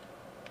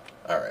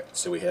 All right,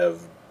 so we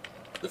have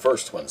the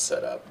first one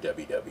set up,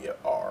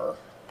 WWR.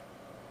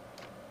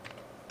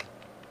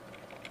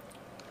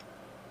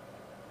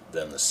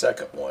 Then the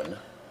second one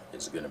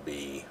is going to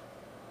be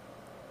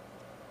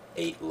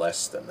 8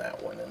 less than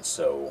that one, and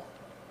so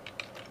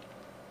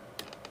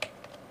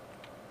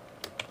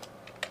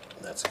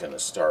that's going to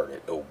start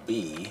at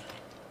OB,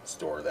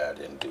 store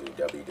that into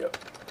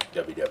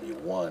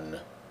WW1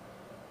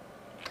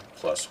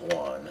 plus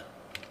 1,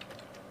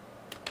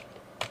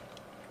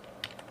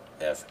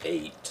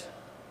 F8.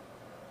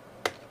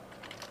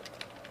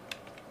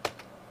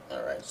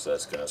 Alright, so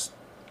that's going to,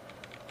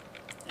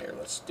 here,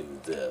 let's do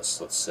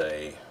this. Let's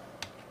say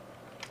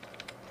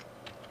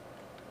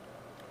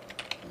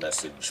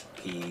message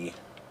P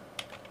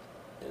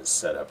is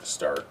set up to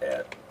start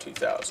at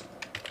 2000.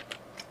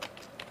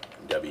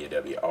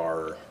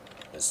 WWR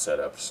is set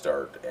up to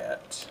start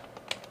at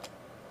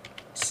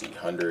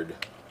C100.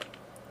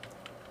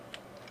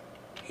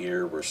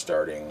 Here we're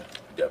starting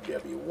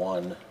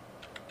WW1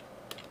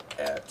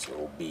 at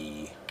OB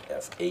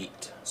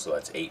F8, so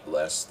that's 8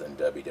 less than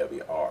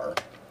WWR.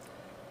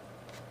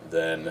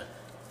 Then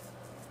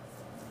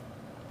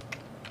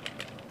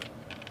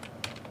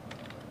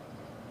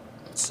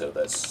so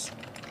that's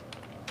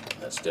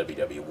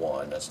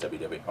WW1, that's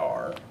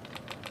WWR.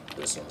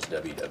 This one's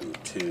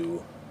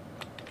WW2,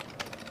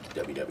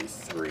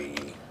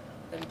 WW3,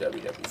 and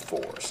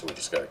WW4. So we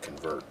just got to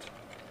convert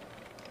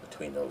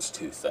between those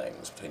two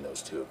things, between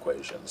those two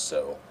equations.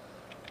 So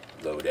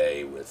load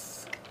A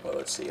with, well,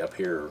 let's see, up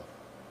here,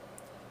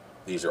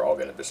 these are all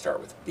going to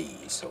start with B,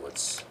 so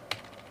let's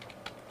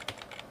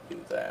do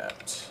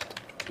that.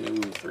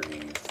 2,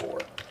 3, 4.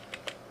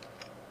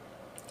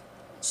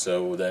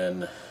 So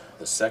then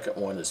the second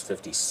one is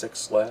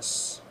 56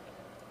 less.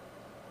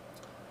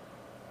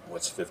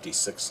 What's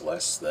 56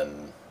 less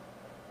than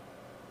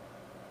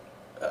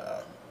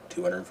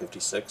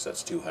 256?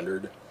 That's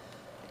 200.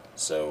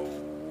 So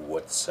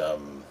what's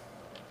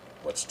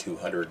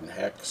 200 in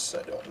hex?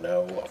 I don't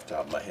know off the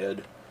top of my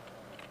head.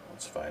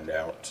 Let's find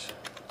out.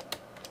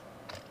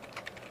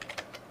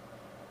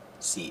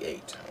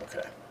 C8.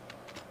 Okay.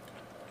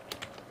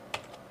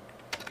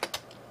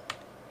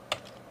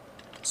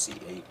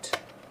 C8.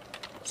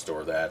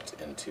 store that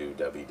into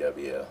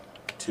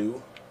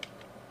WW2.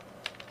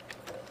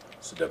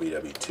 So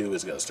WW2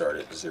 is going to start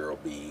at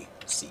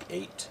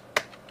 0BC8,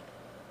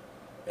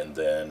 and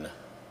then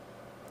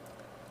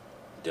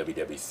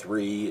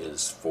WW3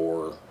 is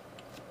 4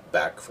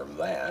 back from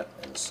that,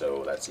 and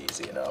so that's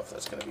easy enough.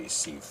 That's going to be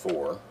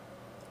C4.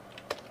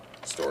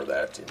 Store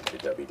that into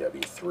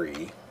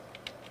WW3.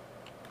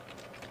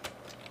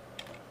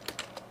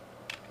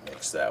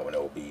 Mix that one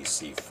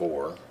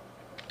OBC4,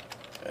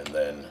 and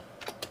then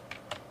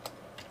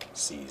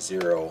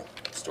C0.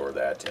 Store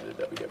that into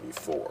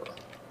WW4.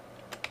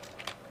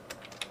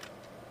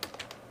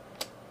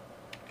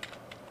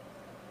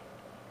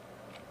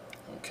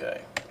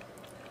 Okay,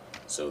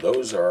 so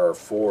those are our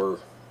 4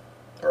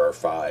 or our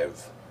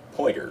 5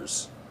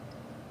 pointers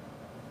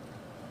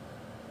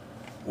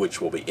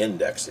which we'll be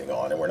indexing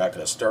on, and we're not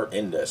going to start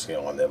indexing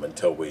on them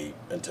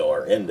until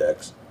our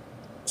index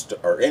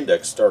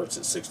starts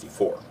at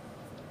 64.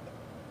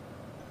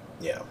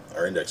 Yeah,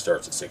 our index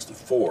starts at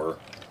 64.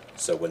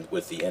 So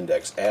with the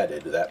index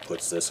added, that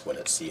puts this one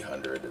at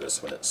C100,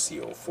 this one at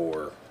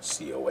C04,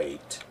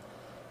 C08,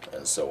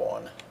 and so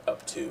on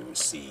up to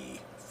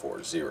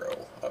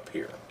C40 up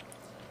here.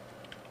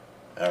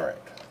 Alright,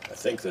 I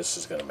think this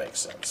is going to make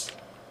sense.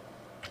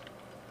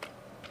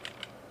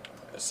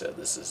 Like I said,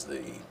 this is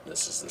the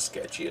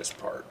sketchiest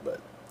part,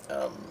 but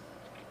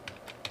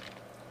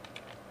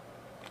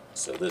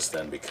so this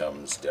then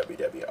becomes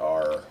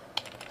WWR,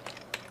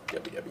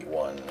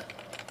 WW1,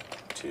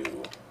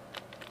 2,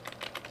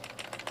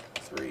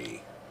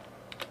 3,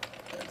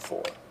 and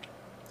 4.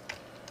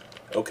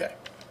 Okay.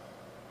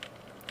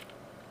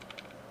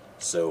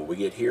 So we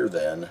get here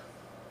then,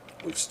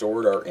 we've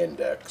stored our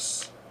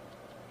index,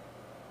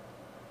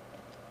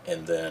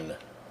 and then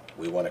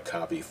we want to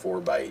copy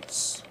 4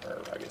 bytes,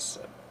 or I guess,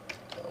 I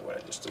don't know what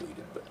I just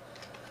deleted, but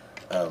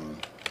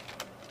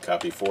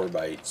copy 4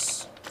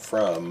 bytes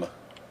from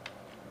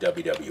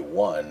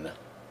WW1,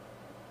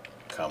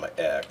 comma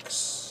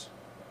X.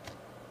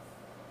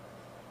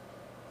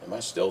 Am I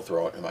still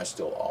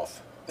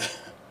off?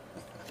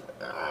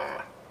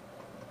 Ah.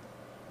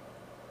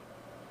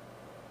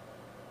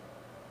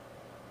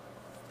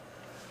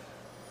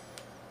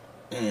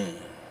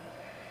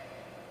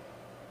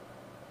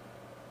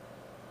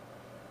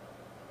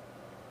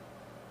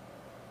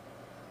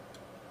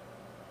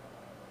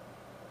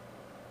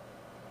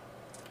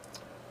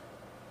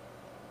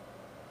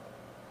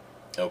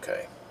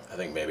 Okay, I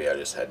think maybe I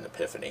just had an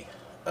epiphany.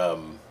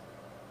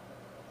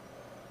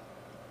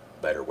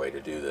 Better way to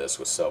do this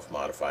with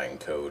self-modifying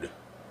code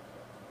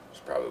is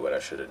probably what I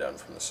should have done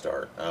from the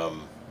start.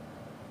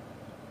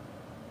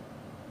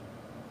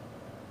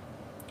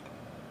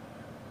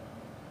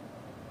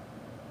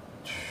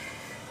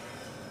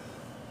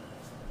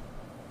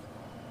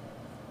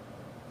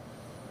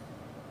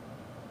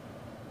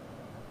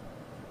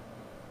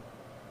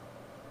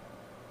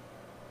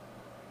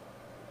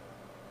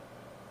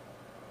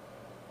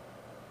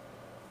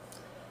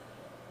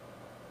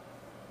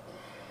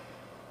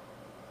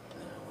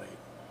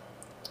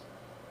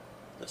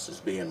 This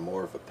is being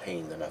more of a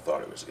pain than I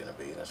thought it was going to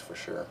be, that's for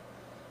sure.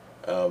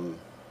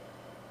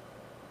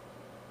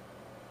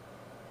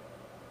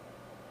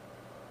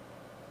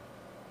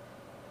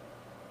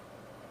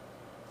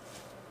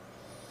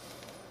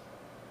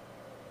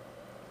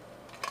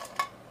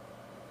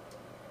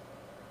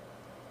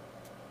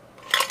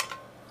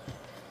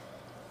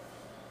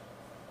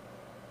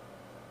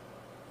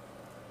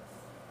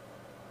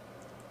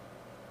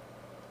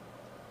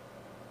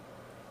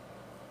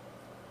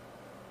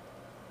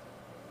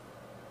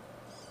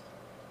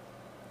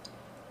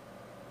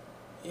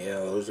 Yeah,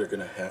 those are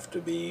going to have to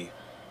be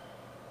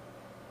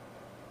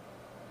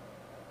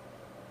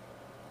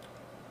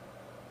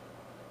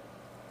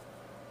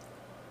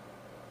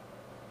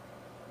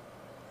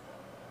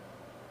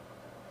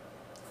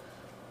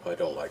I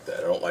don't like that.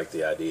 I don't like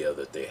the idea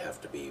that they have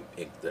to be,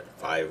 that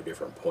 5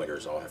 different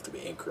pointers all have to be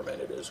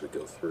incremented as we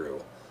go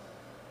through.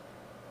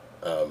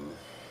 But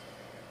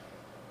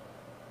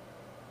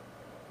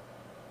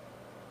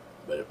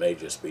it may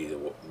just be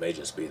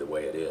the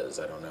way it is.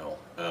 I don't know.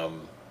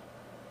 I'm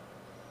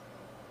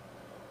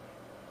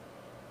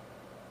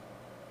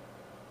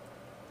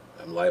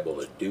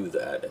liable to do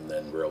that and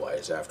then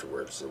realize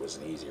afterwards it was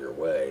an easier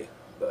way,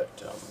 but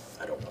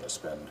I don't want to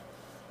spend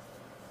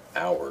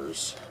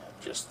hours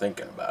just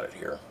thinking about it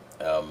here.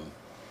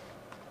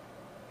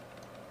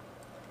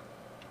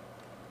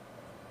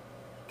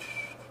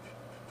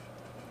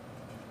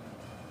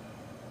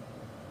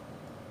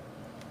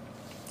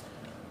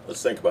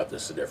 Let's think about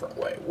this a different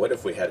way. What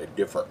if we had a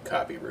different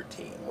copy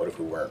routine? What if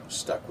we weren't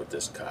stuck with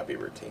this copy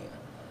routine?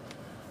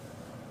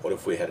 What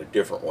if we had a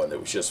different one that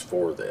was just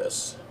for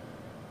this?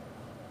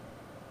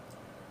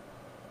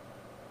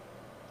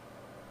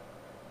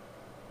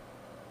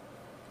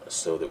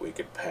 So that we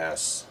could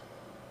pass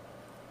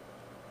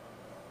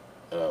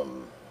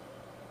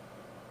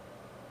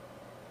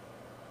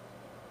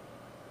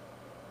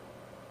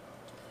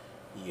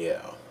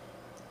yeah,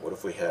 what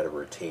if we had a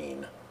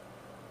routine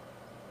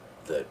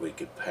that we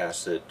could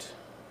pass it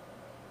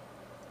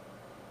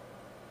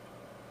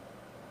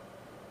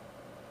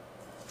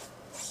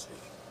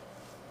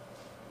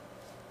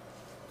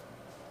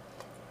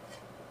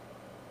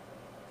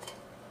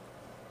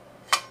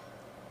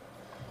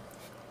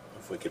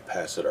if we could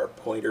pass it our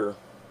pointer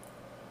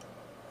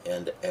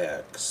and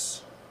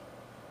X,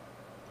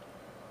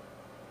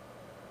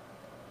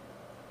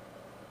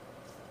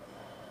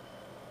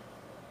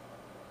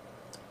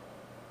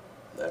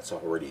 that's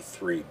already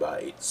 3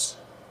 bytes.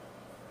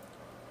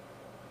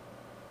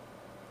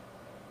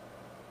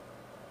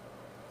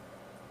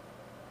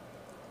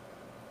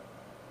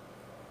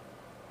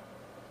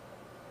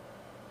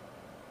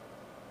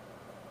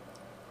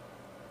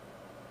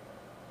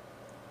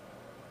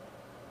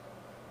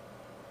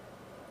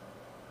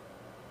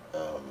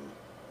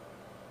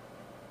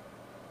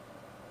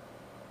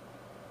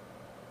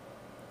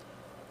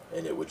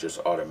 And it would just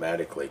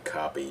automatically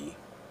copy,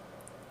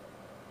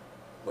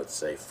 let's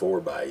say, 4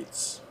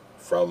 bytes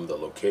from the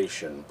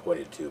location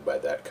pointed to by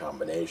that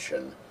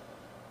combination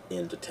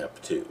into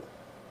temp 2.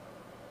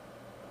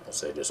 We'll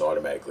say it just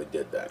automatically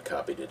did that,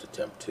 copied it to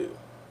temp 2.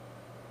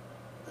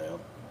 Well,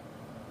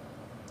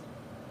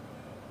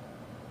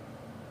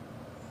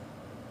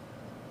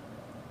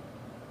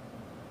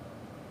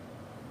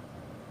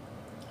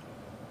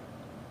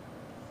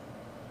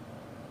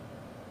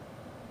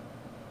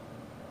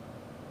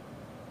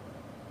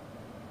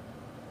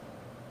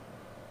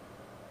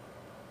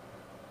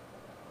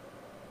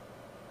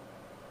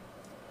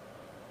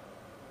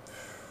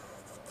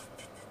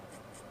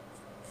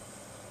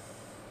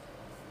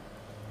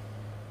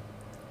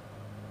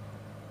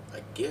 I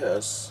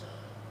guess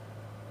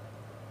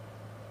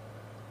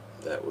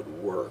that would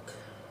work.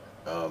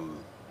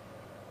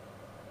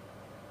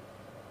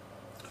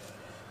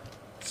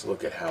 Let's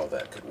look at how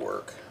that could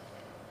work.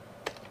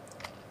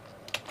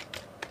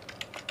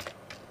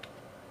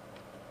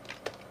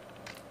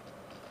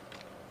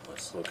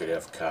 Let's look at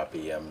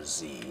fcopy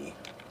mz,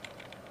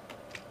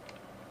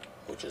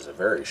 which is a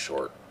very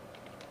short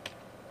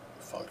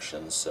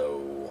function,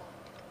 so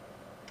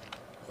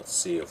let's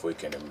see if we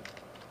can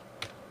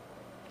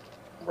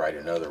write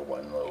another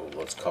one.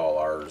 Let's call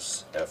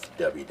ours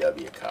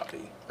fww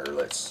copy, or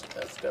let's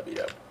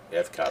fcopy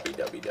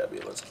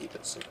ww. Let's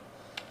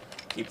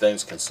keep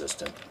things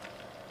consistent.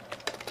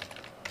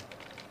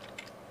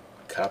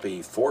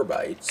 Copy 4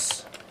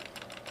 bytes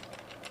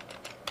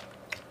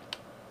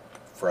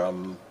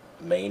from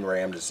main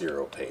RAM to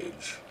 0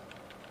 page.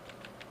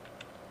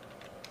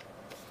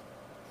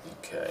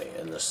 Okay,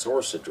 and the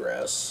source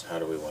address, how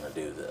do we want to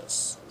do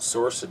this? The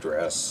source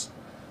address,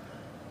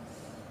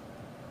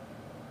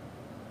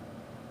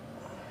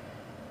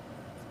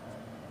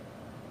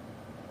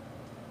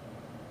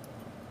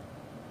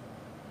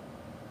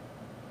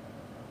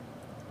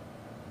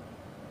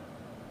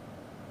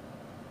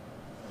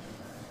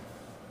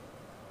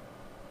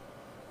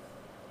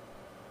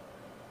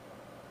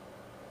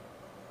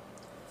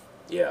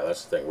 yeah,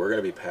 that's the thing. We're going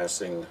to be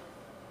passing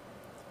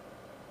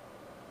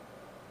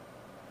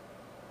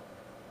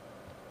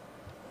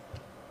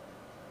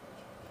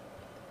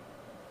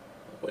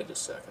wait a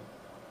second.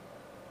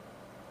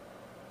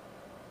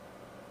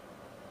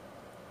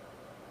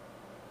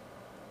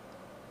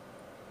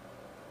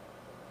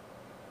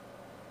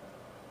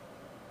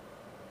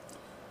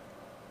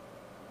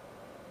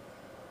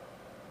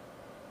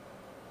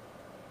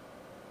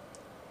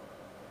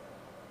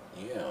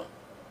 Yeah.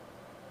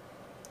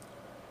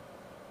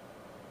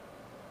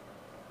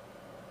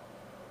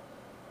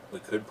 We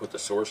could put the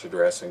source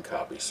address in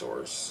copy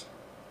source.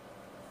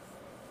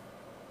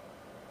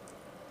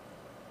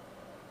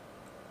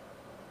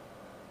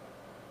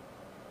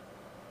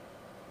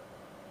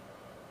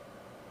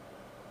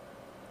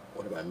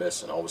 What am I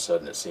missing? All of a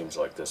sudden it seems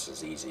like this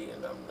is easy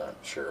and I'm not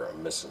sure.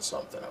 I'm missing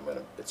something.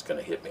 It's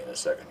gonna hit me in a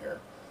second here.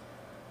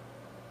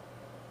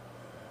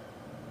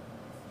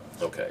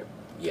 Okay,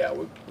 yeah,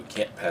 we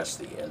can't pass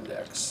the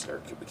index,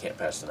 or we can't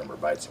pass the number of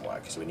bytes in Y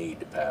because we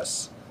need to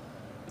pass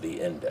the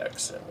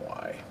index in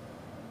Y.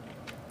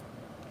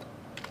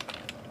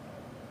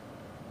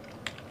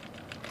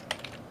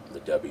 The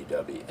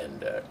WW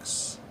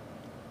index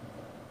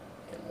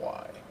in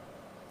Y.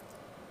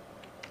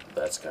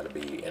 That's got to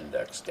be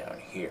indexed down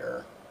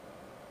here.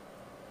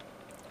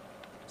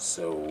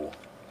 So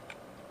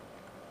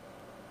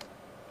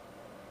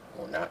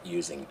we're not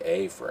using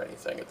A for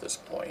anything at this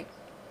point.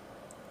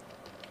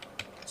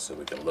 So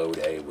we can load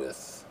A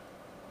with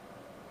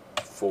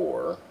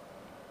 4,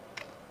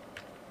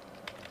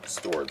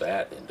 store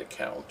that into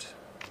count.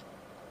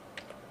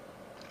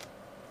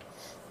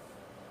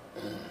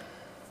 We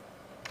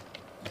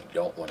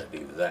don't want to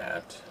do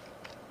that.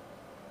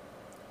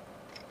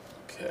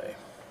 Okay.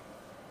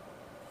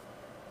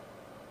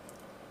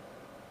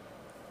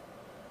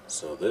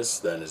 So this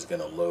then is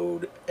going to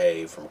load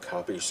A from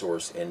copy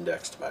source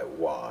indexed by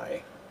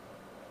Y.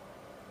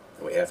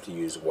 And we have to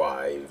use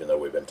Y, even though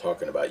we've been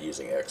talking about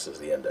using X as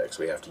the index,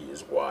 we have to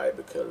use Y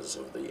because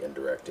of the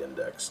indirect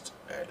indexed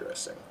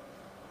addressing.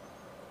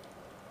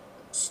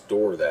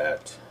 Store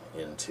that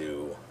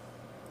into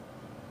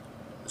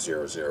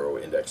 00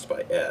 indexed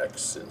by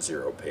X in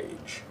 0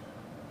 page.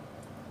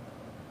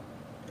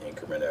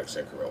 Increment X,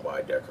 increment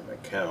Y,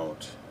 decrement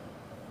count.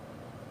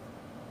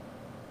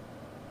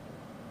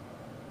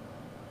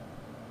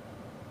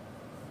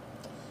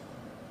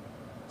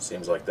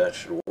 Seems like that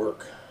should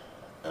work.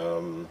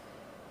 I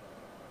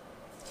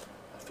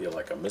feel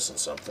like I'm missing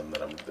something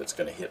that's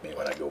going to hit me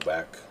when I go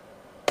back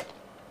to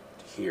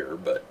here,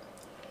 but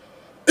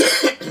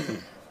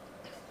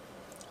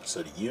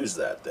so to use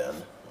that, then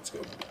let's go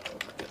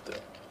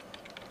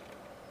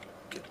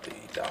get the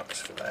docs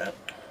for that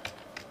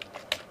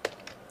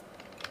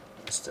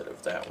instead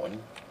of that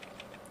one.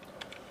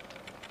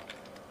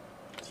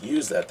 To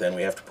use that, then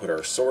we have to put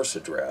our source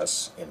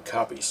address in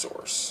copy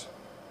source.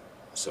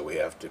 So we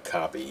have to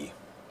copy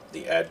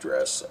the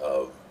address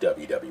of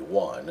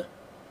ww1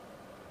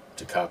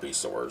 to copy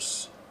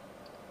source.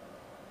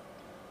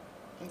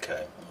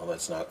 Okay, well,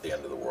 that's not the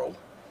end of the world.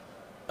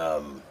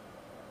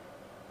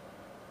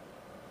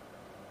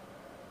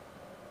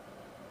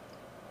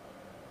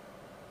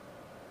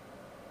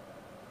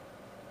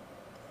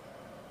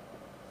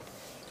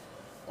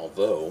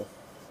 Although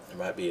there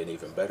might be an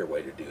even better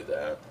way to do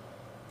that.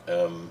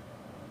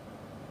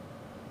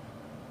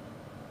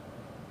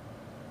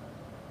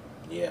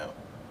 Yeah.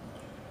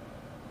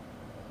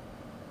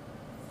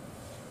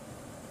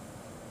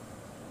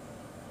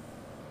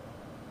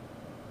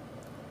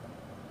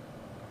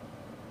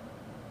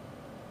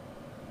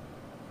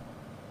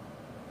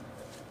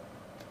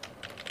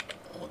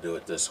 We'll do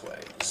it this way.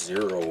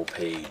 0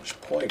 page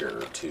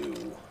pointer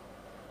to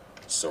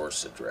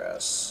source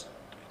address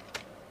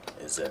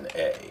is in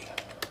A.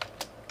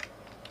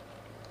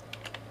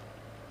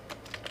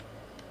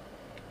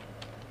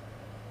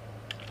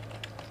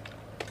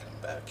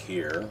 Come back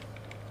here.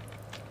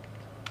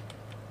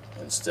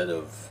 Instead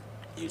of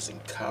using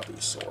copy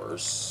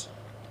source,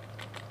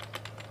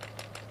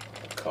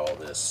 we'll call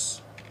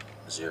this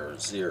 0,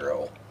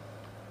 0.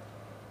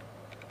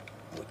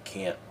 We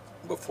can't,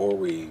 before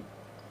we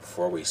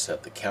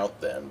set the count,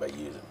 then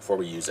before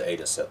we use A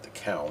to set the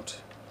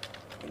count,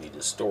 we need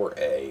to store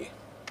A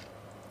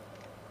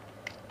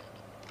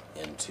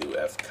into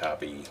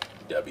fcopy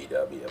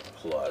ww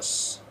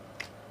plus,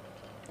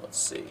 let's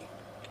see,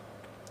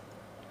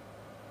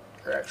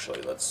 or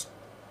actually let's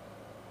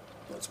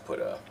put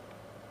a,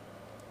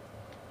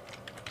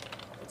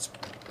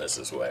 this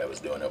is the way I was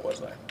doing it,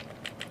 wasn't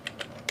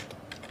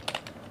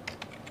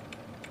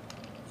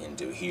I?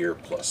 Into here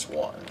plus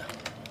 1.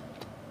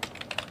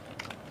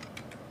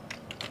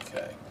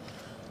 Okay,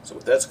 so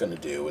what that's going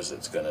to do is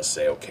it's going to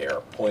say, okay,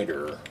 our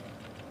pointer,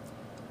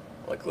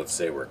 like let's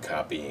say we're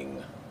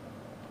copying,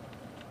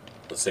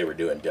 let's say we're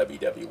doing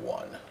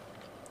ww1.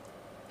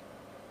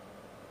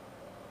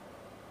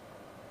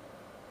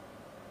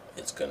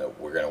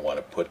 We're going to want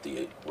to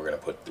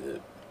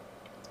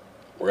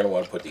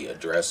put the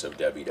address of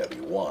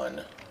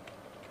ww1,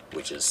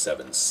 which is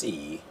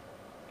 7C,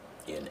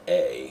 in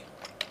A,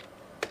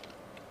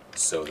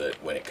 so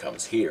that when it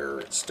comes here,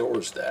 it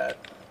stores that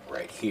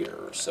right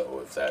here. So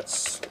if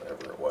that's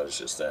whatever it was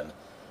just then,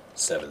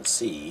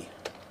 7C,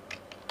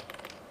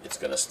 it's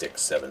going to stick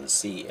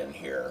 7C in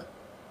here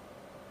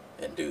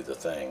and do the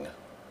thing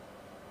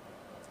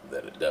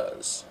that it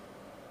does.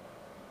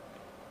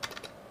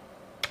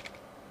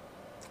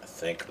 I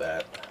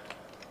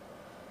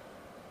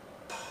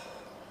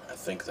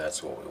think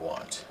that's what we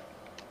want.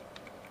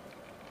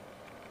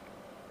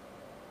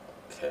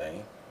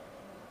 Okay.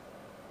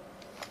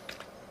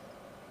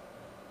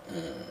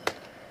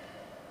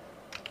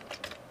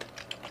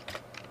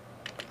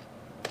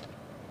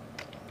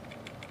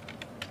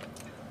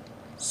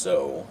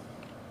 So,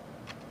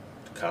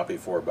 to copy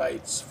 4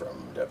 bytes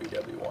from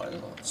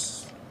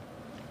ww1,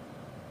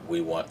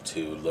 we want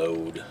to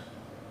load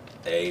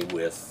A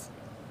with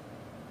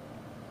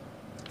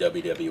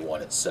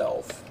ww1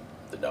 itself,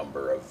 the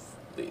number of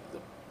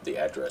the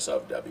address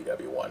of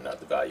ww1, not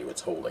the value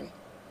it's holding.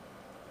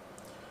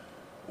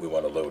 We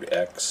want to load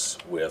X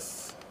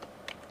with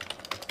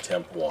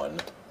temp1,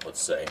 let's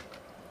say.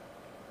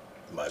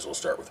 Might as well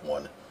start with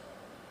 1.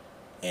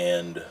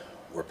 And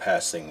we're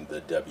passing the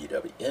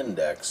ww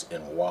index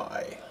in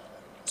Y.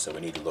 So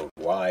we need to load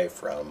Y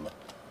from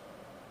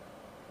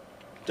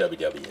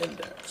ww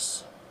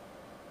index.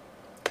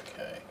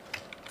 Okay.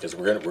 Because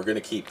we're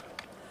gonna keep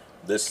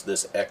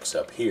this X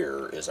up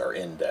here is our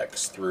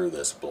index through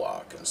this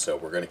block, and so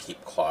we're going to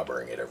keep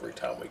clobbering it every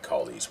time we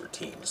call these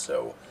routines.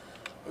 So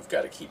we've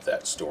got to keep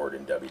that stored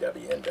in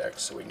ww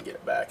index so we can get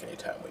it back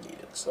anytime we need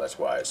it. So that's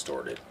why I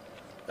stored it.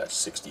 That's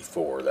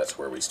 64. That's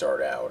where we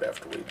start out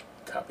after we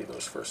copy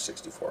those first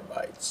 64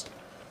 bytes.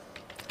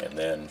 And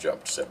then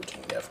jump to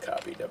 17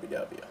 fcopy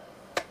ww.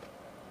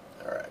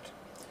 Alright.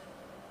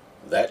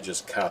 That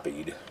just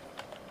copied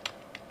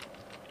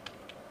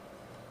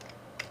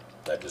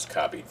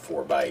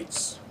 4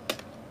 bytes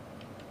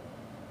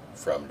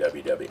from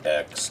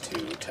wwx to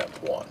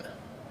temp1.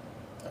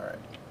 Alright.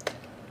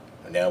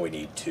 Now we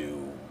need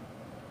to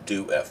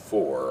do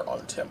F4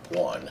 on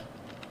temp1.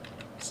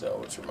 So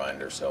let's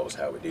remind ourselves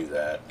how we do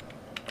that.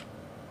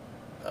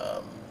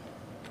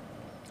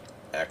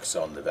 X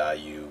on the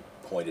value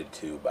pointed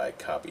to by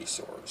copy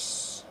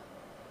source.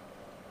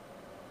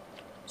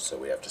 So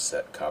we have to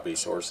set copy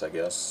source, I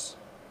guess.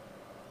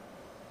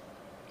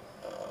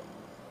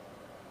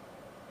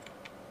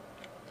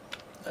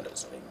 That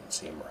doesn't even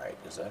seem right.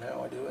 Is that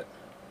how I do it?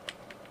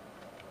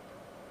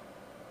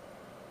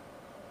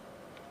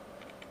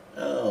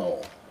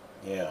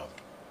 Yeah.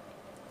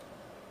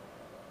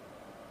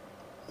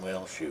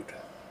 Well, shoot.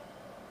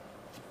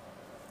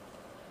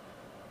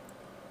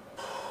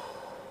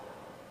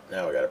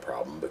 Now I got a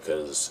problem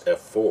because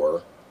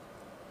F4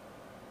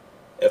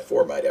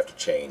 might have to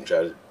change.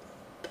 I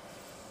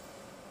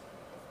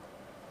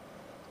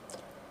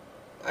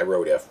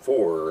wrote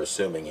F4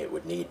 assuming it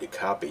would need to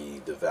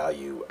copy the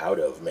value out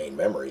of main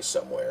memory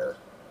somewhere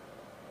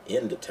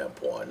into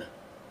temp1.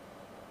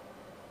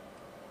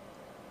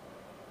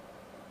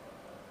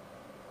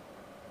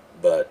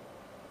 But,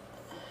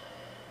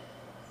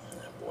 oh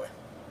boy.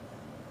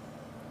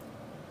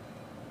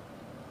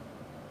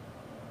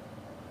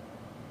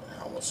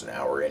 Almost an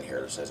hour in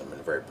here. This hasn't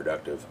been very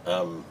productive.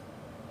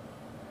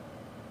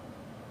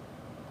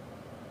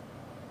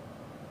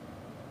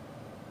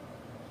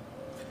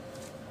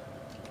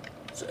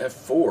 So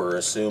F4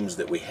 assumes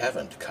that we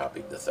haven't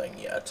copied the thing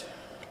yet.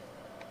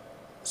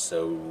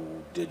 So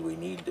did we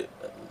need to...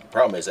 The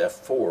problem is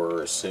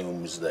F4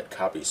 assumes that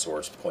copy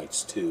source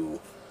points to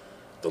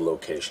the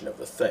location of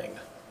the thing.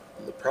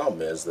 And the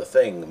problem is the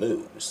thing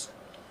moves.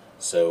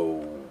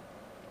 So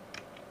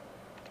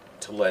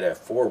to let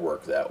F4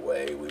 work that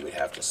way, we would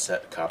have to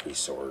set copy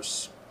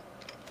source.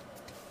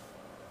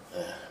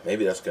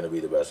 Maybe that's going to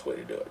be the best way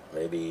to do it.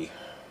 Maybe...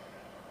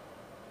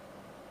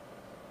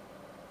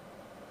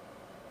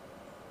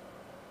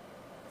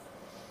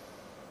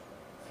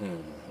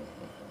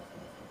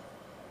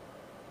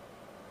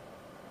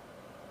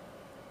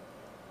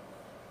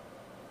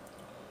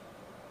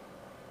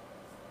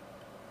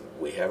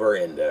 We have our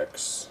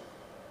index,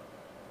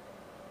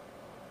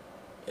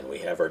 and we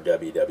have our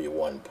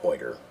WW1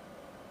 pointer.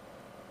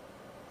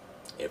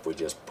 If we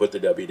just put the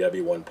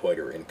WW1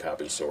 pointer in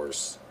copy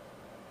source,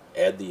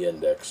 add the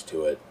index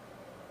to it,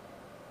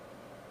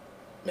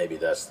 maybe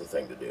that's the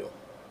thing to do.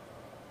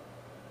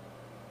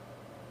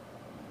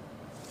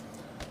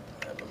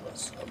 I have a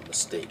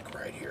mistake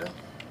right here.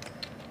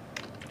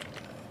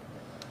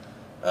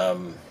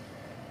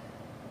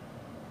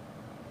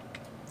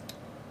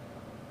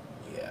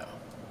 Yeah.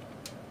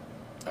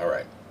 All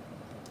right.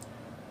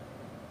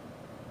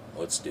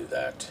 Let's do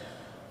that.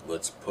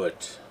 Let's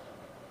put...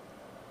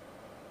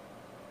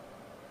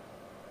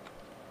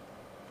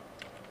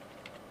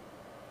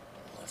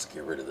 Let's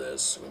get rid of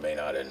this. We may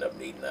not end up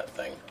needing that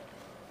thing,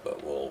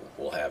 but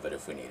we'll have it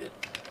if we need it.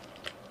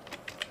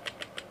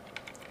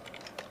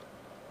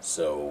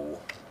 So,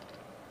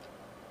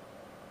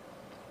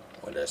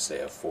 what did I say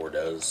F4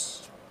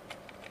 does?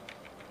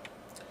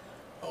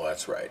 Oh,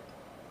 that's right.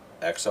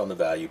 X on the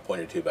value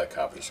pointed to by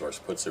copy source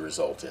puts the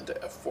result into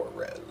F4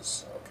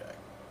 res. Okay.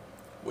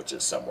 Which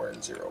is somewhere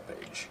in 0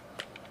 page.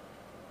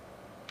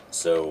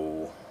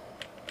 So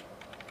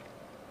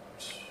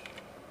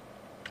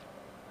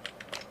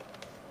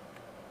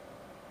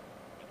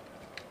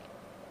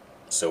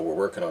we're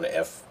working on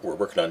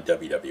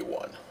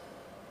WW1.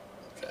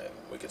 Okay.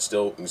 We can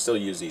still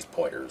use these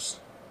pointers.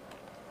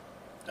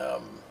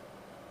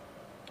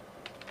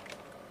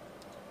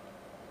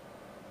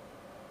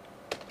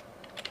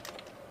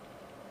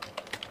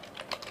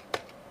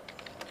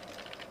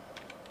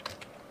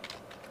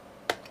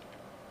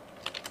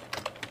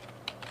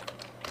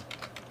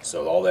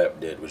 So all that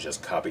did was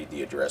just copy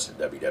the address of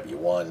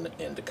WW1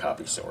 into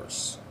copy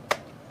source.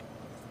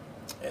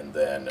 And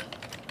then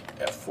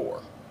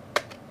F4.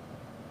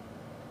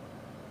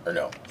 Or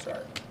no,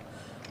 sorry.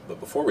 But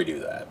before we do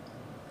that,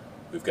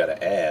 we've got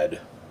to add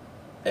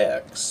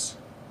X.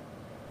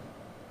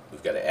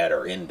 We've got to add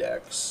our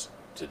index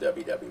to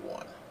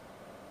WW1.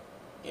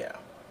 Yeah.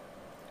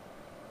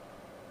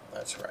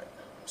 That's right.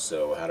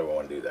 So how do I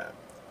want to do that?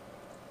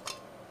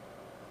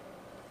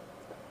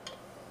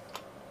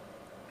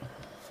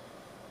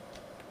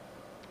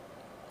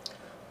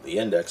 The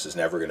index is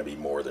never going to be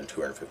more than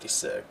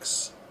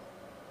 256.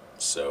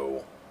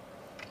 So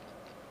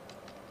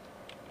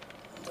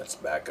let's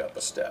back up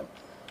a step.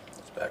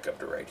 Let's back up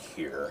to right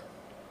here.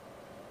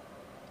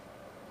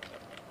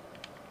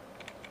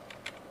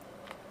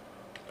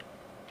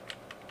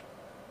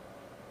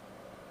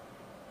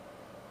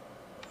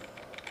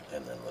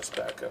 And then let's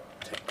back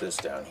up, take this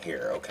down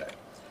here. Okay.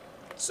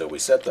 So we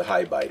set the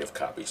high byte of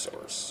copy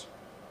source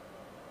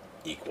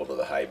equal to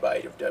the high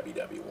byte of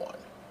WW1,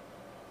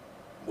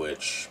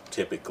 which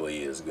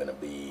typically is going to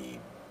be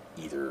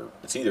either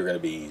going to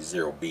be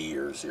 0B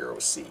or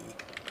 0C.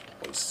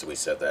 So we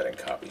set that in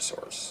copy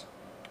source.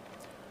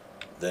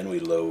 Then we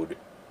load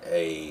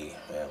a,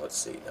 let's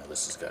see, now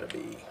this has got to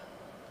be,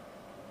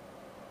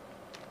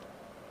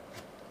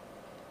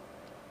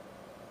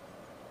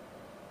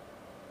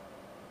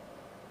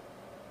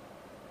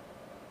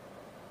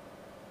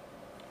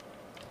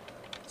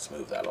 let's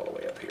move that all the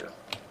way up here.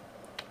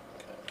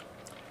 Okay.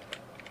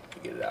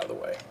 Get it out of the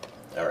way.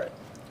 All right.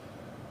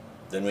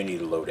 Then we need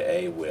to load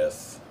A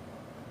with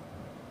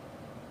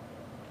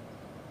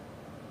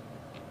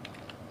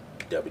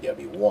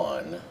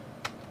WW1,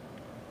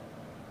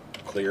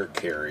 clear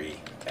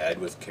carry, add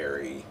with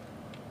carry,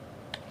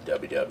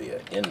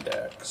 WW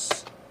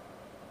index,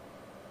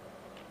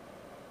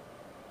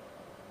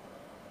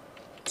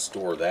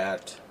 store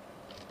that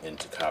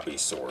into copy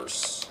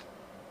source,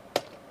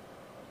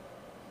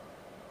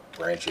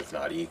 branch if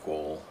not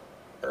equal,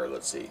 or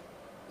let's see,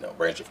 no,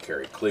 branch if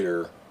carry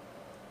clear,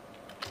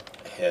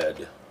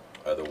 head,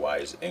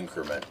 otherwise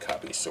increment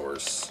copy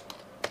source,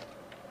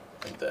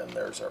 and then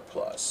there's our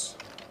plus.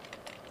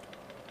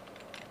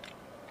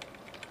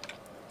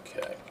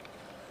 Okay,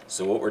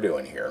 so what we're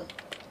doing here,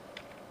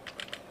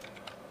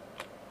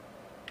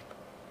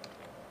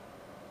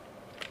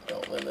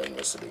 oh, and then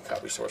this will be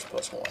copy source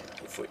plus 1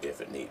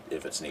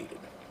 if it's needed.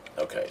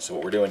 Okay, so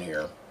what we're doing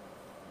here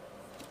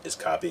is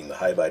copying the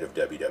high byte of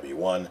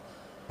WW1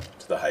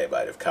 to the high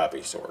byte of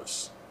copy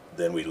source.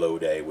 Then we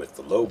load A with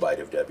the low byte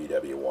of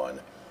WW1,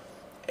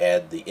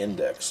 add the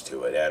index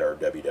to it, add our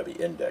WW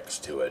index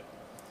to it,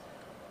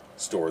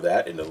 store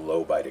that into the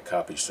low byte of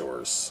copy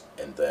source,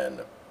 and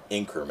then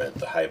increment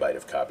the high byte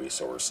of copy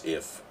source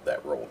if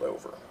that rolled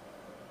over.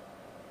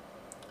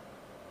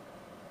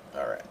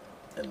 Alright,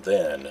 and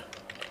then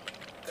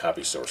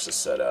copy source is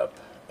set up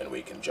and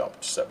we can jump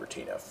to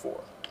subroutine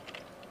F4.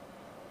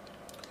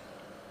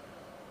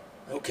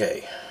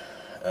 Okay,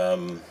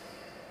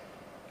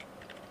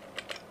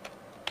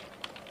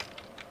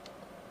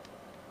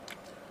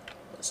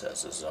 this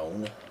has a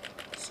zone,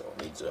 so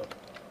it needs a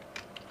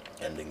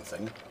ending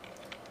thing.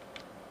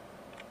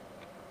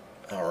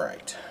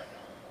 Alright,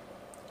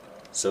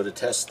 so to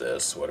test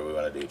this, what do we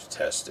want to do to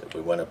test it?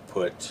 We want to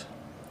put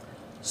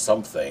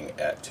something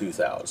at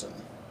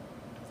 2000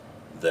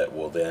 that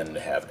will then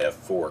have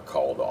F4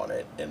 called on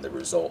it and the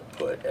result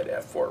put at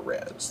F4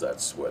 res.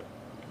 That's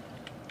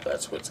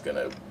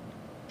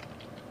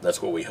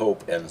what we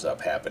hope ends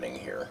up happening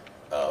here.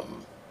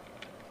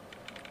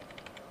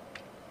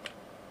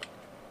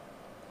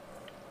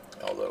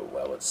 Although,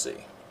 well, let's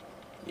see.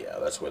 Yeah,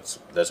 that's what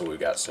we've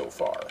got so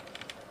far.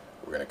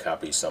 We're going to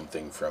copy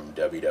something from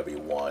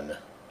WW1,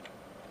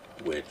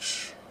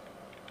 which,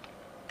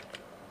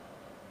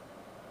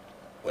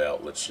 well,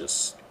 let's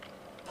just,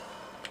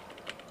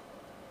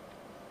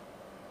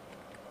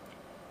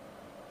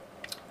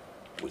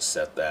 we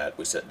set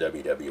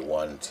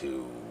WW1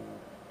 to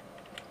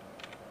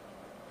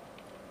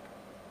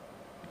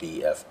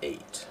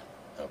BF8.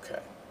 Okay.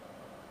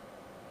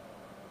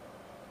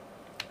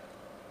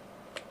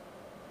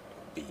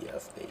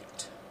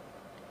 BF8.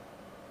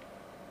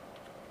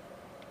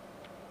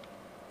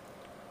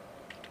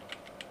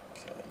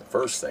 Okay, the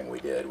first thing we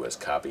did was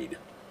copied,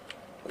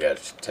 we got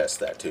to test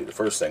that too. The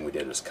first thing we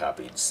did was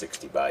copied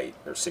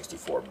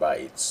 64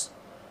 bytes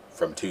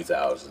from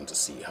 2000 to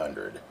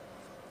C100,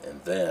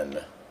 and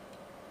then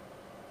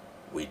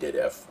we did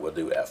we'll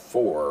do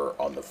F4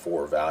 on the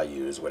 4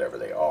 values, whatever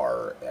they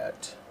are,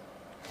 at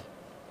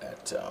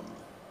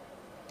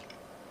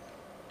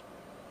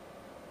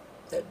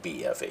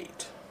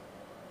BF8.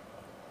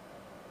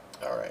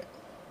 All right.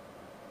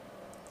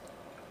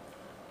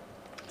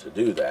 To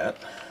do that,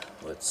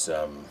 let's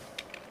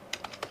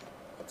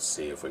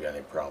see if we got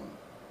any problem.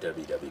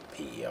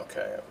 WWP,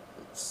 okay,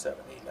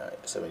 79,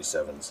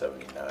 77,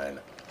 79.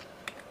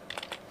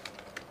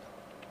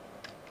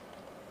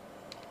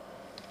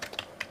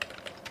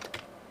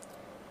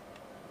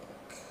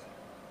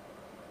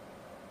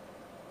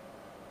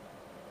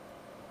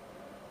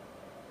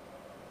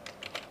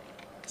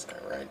 Is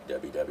that right?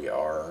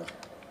 WWR.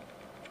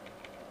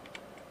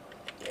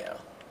 Yeah,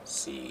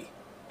 C100.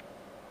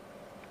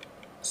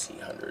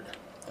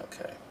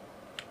 Okay.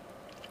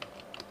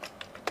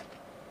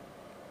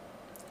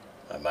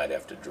 I might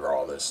have to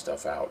draw this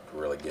stuff out to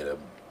really get a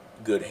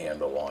good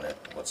handle on it,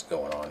 what's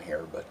going on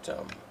here, but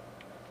I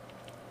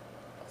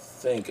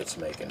think it's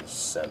making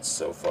sense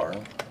so far.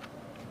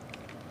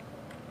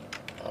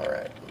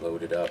 Alright,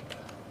 load it up.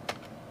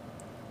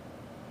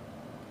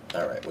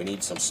 Alright, we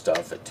need some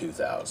stuff at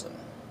 2000.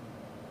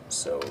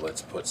 So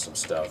let's put some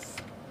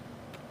stuff.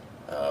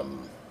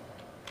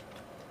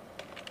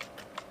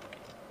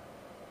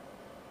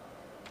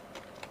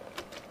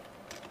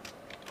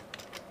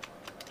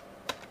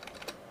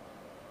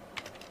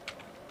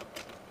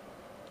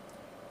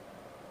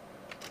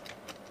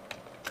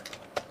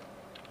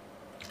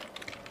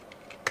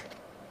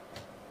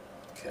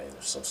 Okay,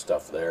 there's some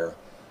stuff there.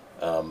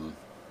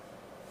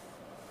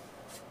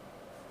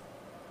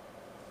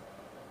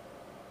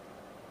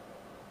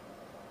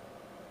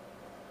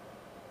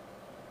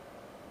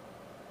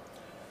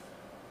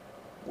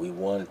 We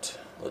want,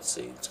 let's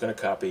see, it's going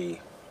to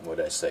copy, what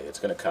did I say? It's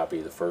going to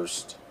copy the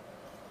first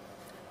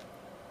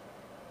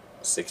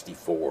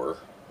 64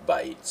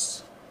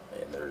 bytes,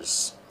 and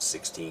there's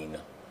 16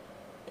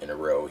 in a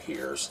row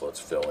here, so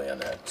let's fill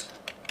in at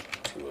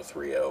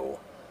 2030.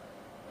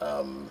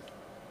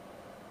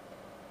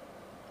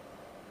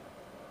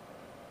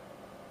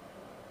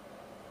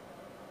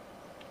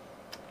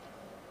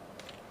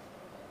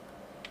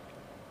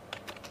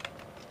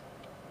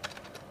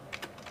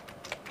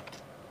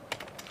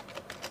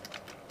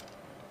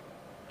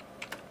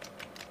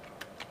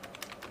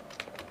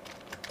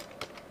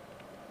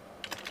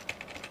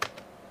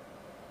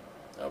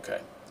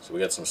 Okay, so we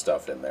got some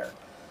stuff in there.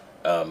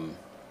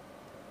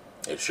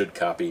 It should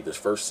copy the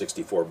first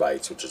 64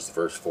 bytes, which is the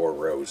first 4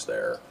 rows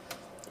there,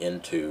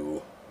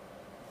 into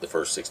the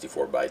first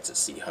 64 bytes at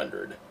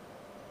C100.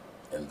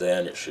 And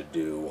then it should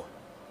do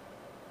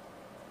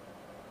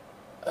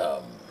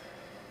And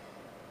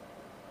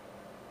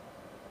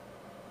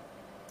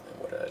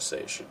what did I say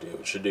it should do?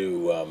 It should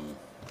do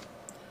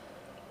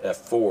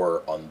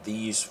F4 on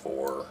these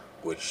four,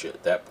 which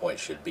at that point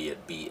should be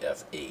at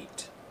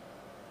BF8.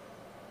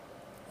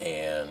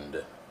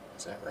 And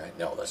is that right?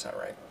 No, that's not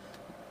right.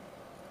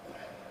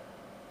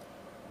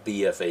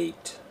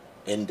 BF8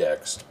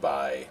 indexed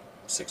by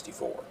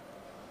 64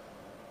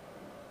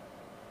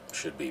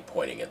 should be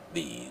pointing at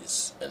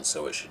these, and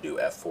so it should do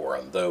F4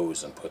 on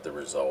those and put the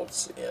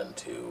results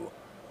into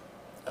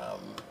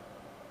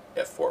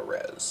F4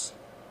 res.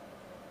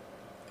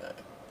 Okay.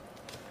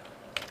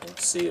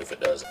 Let's see if it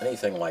does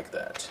anything like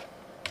that.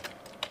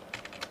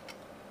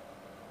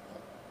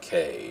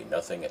 Okay,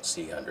 nothing at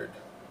C100.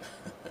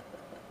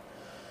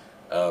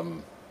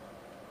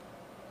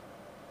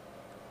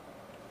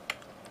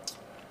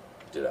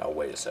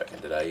 Wait a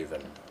second, did I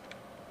even,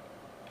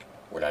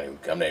 I'm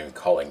not even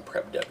calling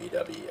prep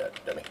WW yet,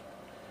 dummy.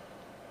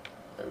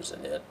 There's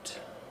an it,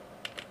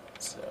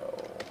 so,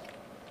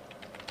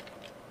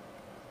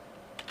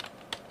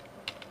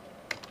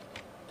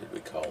 did we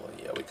call it?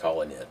 Yeah, we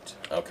call an it,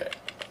 okay.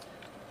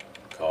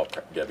 Call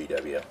prep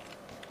WW.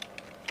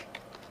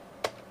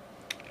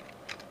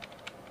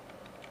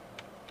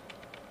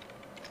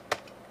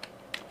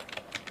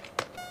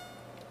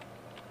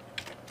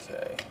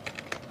 Okay.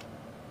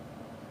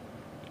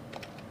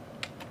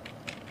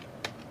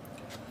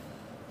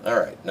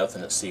 Alright,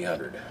 nothing at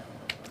C100.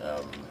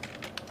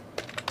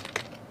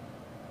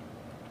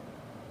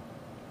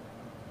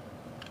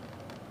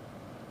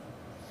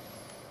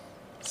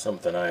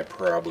 Something I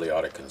probably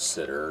ought to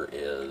consider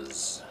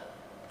is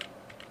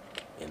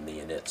in the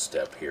init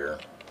step here.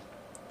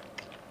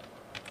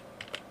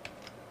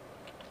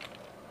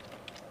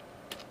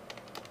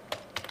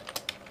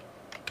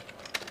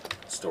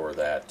 Store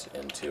that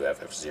into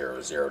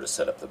FF00 to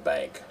set up the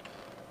bank.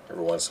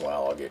 Every once in a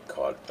while I'll get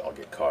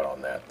caught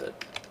on that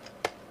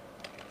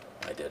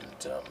I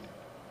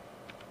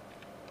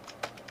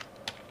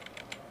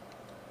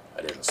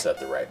didn't set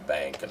the right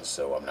bank, and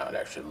so I'm not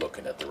actually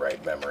looking at the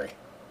right memory.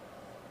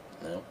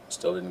 No,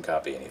 still didn't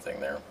copy anything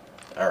there.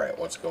 Alright,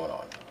 what's going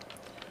on?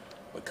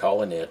 We call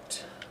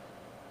init.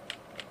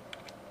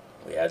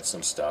 We add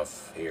some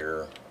stuff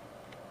here.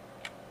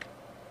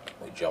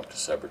 We jump to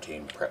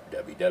subroutine prep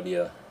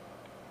WW.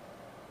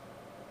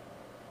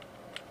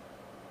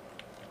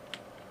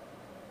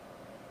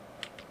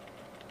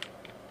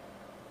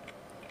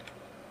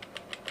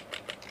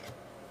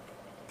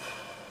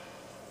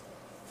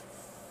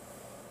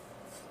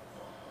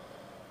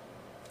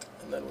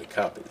 And then we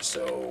copy.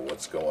 So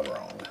what's going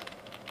wrong?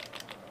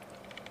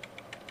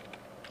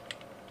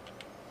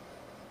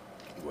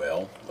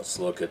 Well, let's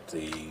look at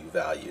the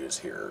values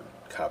here.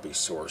 Copy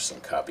source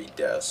and copy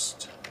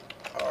dest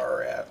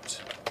are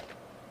at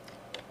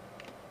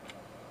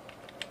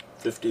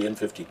 50 and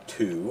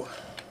 52.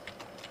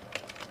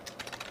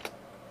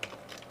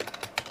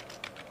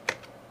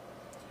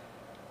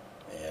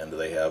 And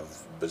they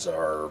have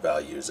bizarre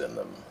values in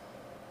them.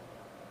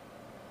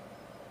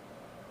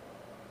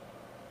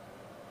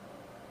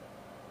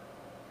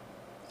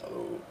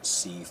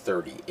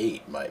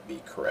 C38 might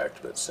be correct,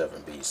 but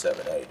 7B,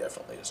 7A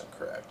definitely isn't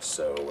correct.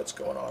 So what's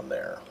going on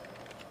there?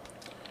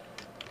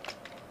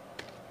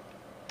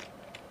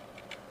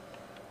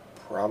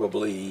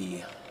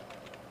 Probably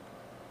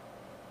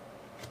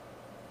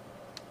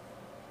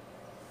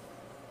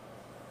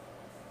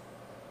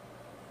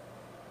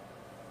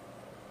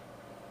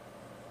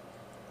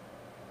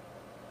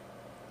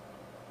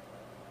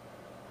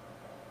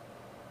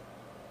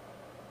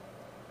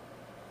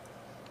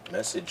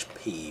message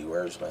P.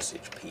 Where's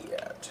message P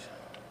at?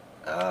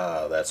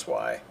 Ah, that's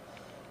why.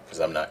 Because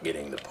I'm not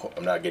getting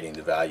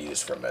the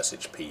values from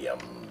message P.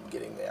 I'm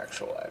getting the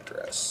actual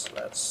address.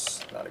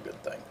 That's not a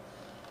good thing.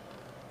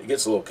 It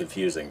gets a little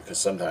confusing because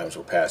sometimes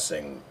we're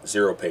passing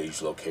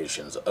zero-page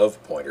locations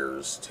of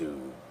pointers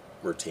to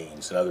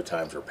routines, and other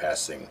times we're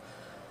passing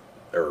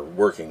or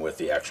working with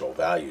the actual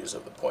values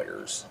of the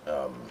pointers.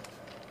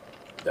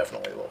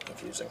 Definitely a little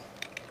confusing.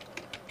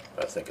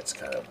 But I think it's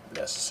kind of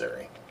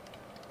necessary.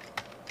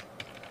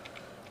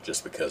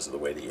 Just because of the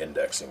way the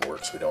indexing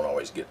works, we don't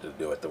always get to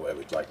do it the way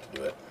we'd like to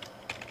do it.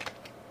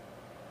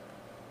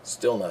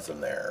 Still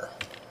nothing there.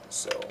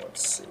 So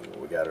let's see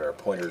what we got at our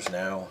pointers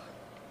now.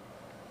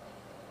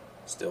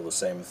 Still the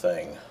same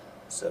thing.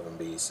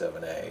 7B,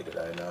 7A. Did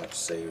I not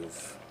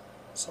save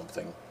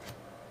something?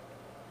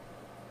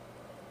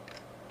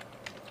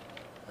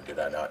 Or did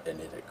I not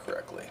init it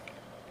correctly?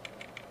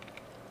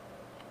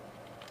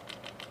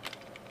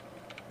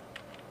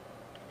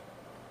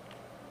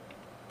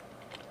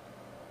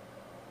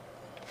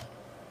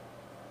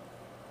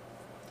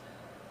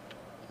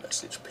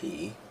 Message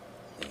P,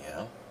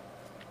 yeah.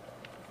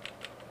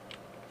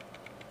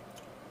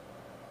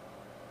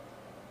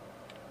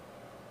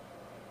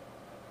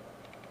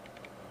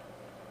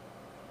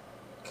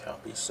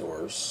 Copy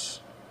source.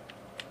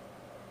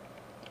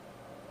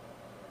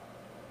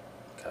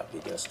 Copy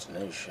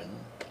destination.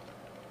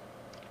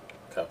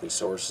 Copy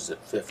source is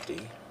at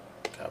 50.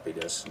 Copy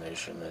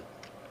destination at,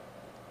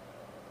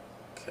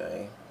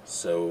 okay,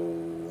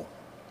 So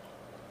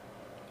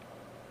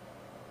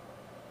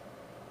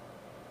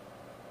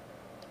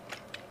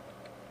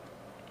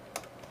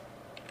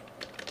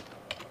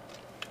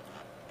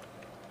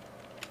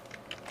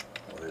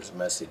where's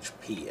message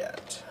P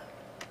at?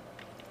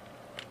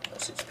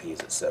 Message P is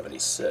at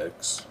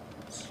 76.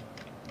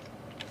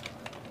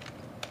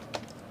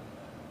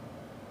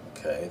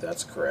 Okay,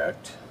 that's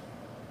correct.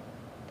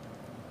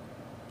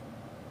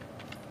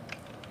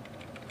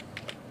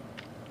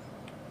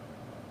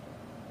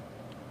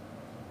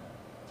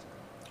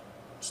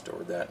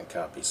 Store that in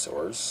copy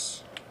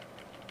source.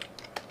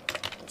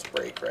 Let's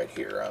break right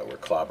here. We're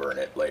clobbering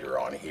it later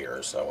on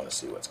here, so I want to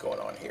see what's going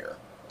on here.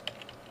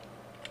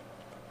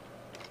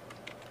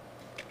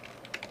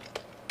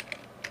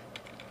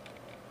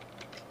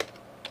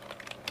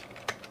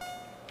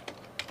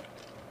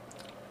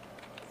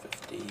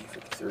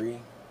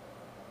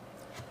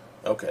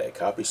 Okay,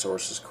 copy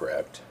source is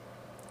correct,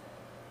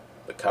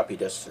 but copy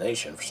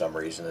destination for some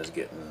reason is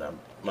getting,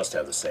 must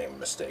have the same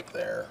mistake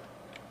there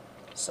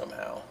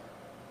somehow.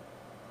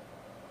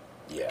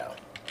 Yeah,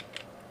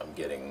 I'm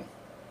getting,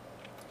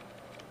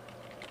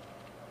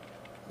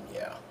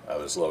 yeah, I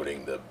was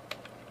loading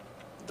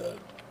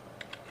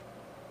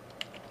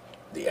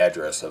the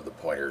address of the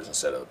pointers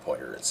instead of the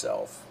pointer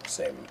itself.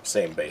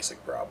 Same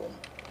basic problem.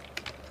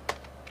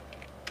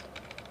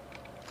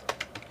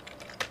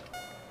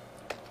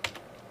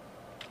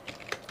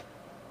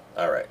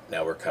 Alright,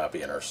 now we're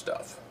copying our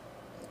stuff.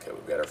 Okay,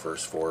 we've got our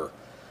first four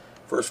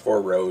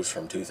rows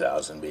from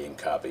 2000 being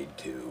copied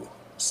to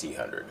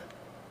C100.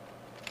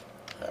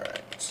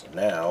 Alright, so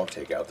now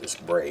take out this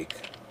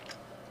break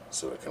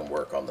so it can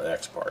work on the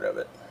next part of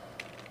it.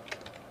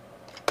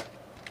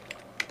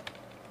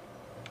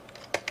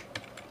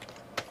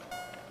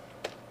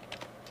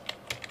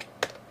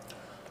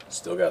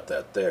 Still got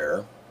that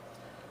there.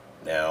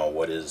 Now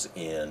what is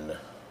in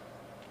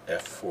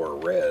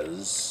F4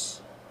 res?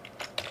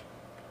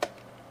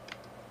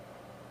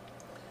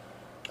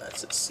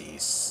 That's at C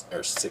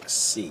or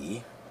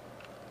 6C.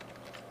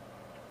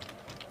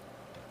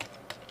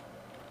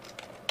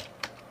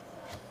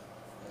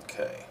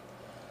 Okay.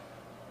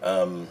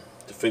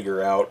 To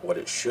figure out what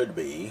it should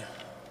be,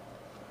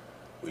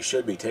 we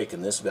should be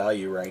taking this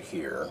value right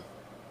here.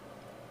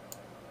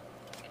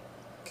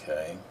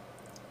 Okay.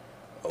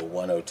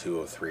 01,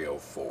 02, 03,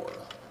 04.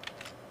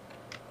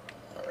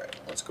 Alright,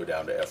 let's go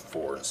down to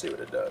F4 and see what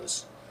it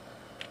does.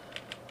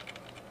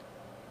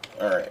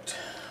 Alright.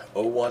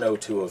 01,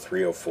 02,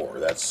 03, 04.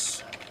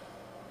 There's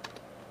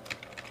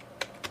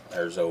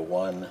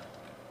 01.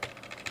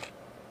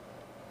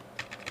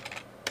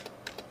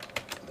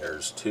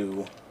 There's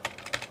 2.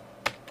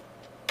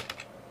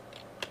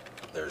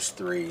 There's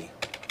 3.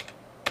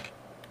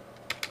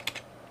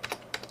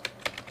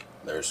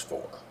 There's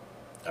 4.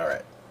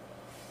 Alright.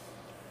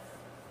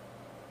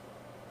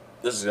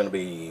 This is going to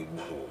be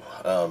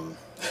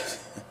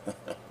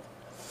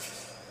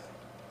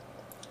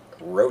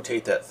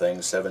rotate that thing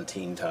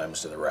 17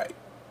 times to the right.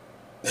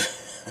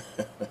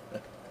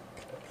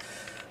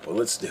 Well,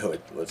 let's do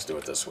it. Let's do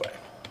it this way.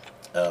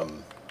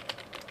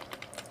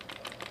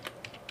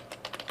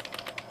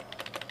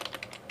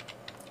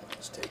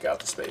 Let's take out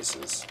the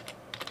spaces.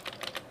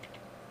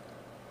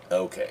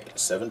 Okay,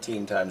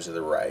 17 times to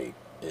the right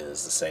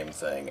is the same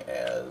thing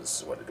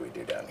as, what did we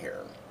do down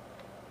here?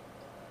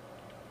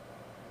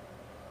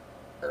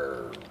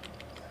 Or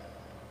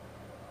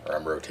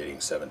I'm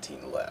rotating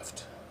 17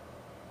 left.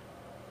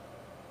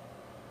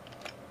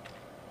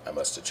 I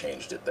must have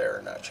changed it there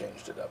and not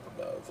changed it up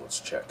above. Let's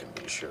check and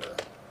be sure.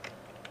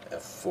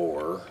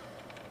 F4,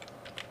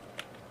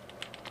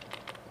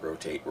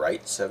 rotate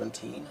right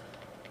 17.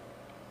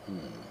 I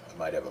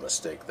might have a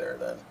mistake there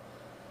then,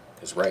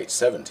 because right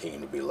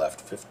 17 would be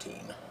left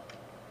 15.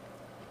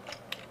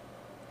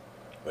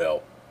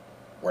 Well,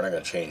 we're not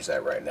going to change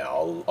that right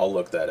now. I'll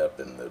look that up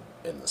in the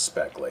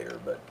spec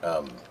later, but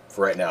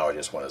for right now I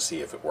just want to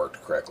see if it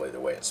worked correctly the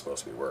way it's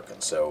supposed to be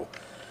working. So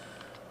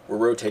we're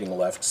rotating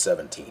left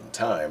 17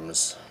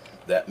 times.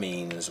 That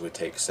means we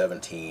take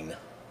 17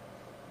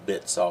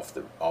 bits off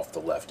the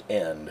left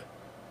end,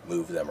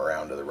 move them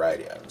around to the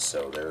right end.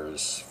 So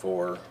there's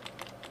 4,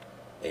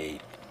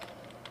 8,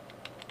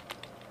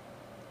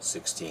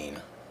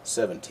 16,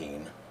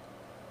 17.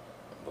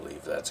 I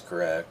believe that's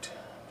correct.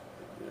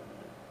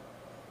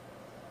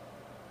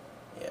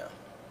 Yeah.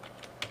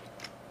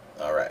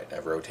 Alright,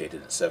 I've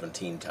rotated it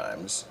 17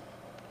 times.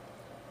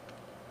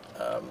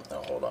 Now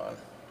hold on.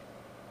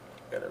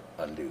 Gotta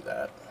undo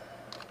that.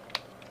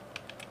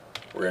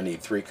 We're gonna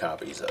need 3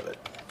 copies of it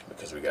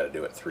because we gotta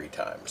do it 3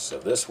 times. So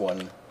this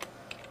one,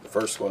 the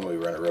first one, we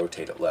were gonna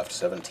rotate it left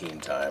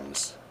 17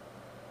 times,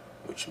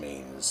 which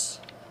means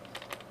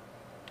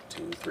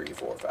 2, 3,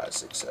 4, 5,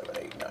 6, 7,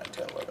 8, 9,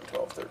 10, 11,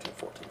 12, 13,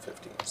 14,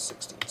 15,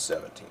 16,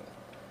 17.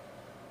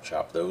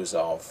 Chop those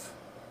off.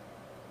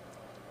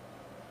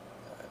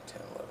 9,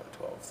 10, 11,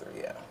 12,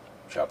 13, yeah.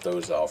 Chop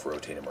those off,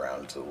 rotate them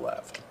around to the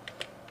left.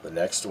 The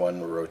next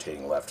one, we're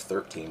rotating left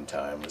 13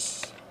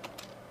 times.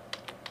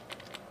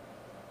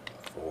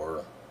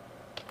 4,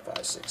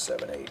 5, 6,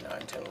 7, 8,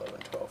 9, 10,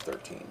 11, 12,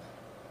 13.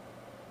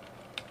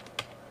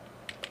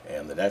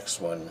 And the next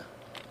one,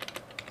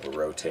 we're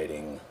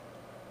rotating,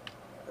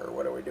 or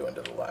what are we doing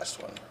to the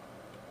last one?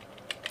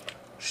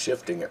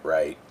 Shifting it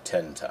right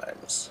 10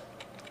 times.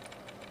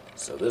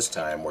 So this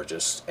time we're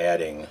just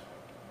adding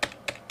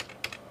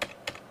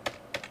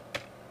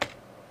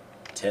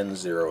 10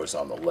 zeros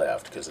on the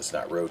left because it's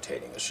not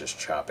rotating, it's just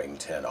chopping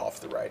 10 off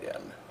the right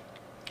end.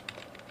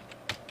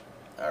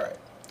 Alright,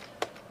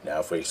 now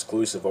if we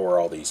exclusive OR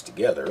all these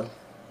together,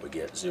 we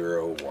get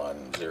 0,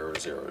 1, 0,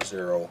 0,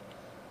 0,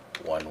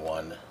 1,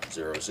 1,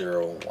 0,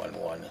 0, 1,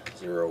 1,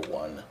 0,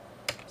 1,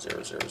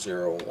 0, 0,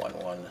 0, 1,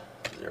 1,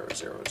 0,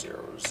 0,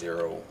 0,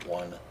 0,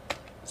 1,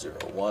 0,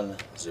 1,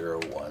 0,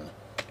 1,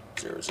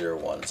 0, 0,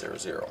 1, 0,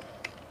 0.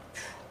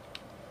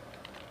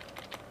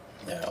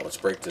 Now let's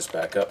break this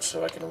back up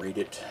so I can read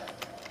it.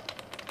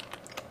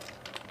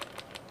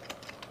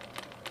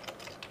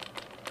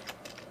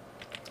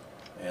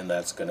 And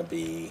that's going to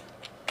be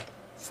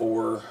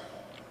 4,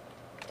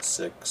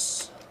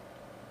 6,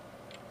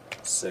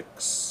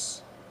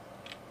 6,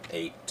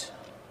 8,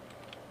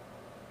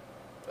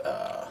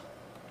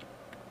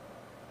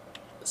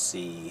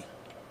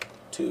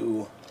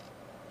 C2,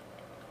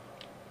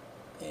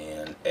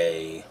 and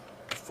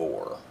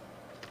A4.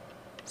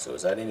 So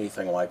is that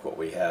anything like what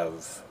we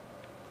have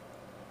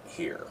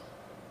here?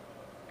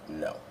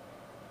 No.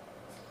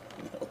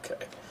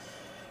 Okay.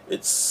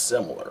 It's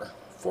similar.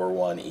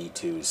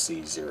 41E2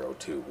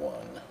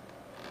 C021.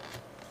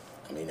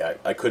 I mean,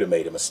 I could have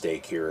made a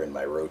mistake here in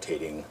my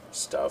rotating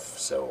stuff,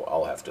 so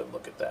I'll have to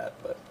look at that.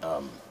 But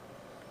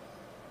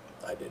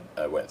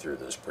I went through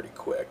this pretty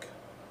quick.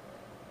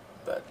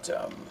 But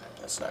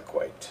that's not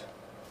quite,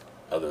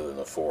 other than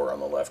the 4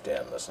 on the left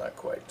end, that's not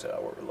quite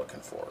what we're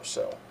looking for.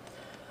 So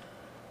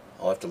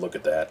I'll have to look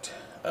at that.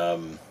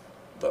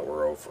 But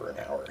we're over an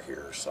hour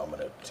here, so I'm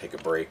going to take a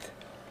break,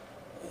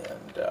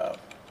 and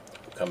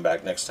we'll come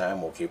back next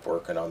time. We'll keep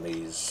working on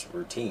these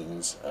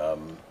routines.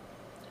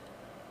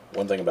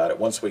 One thing about it,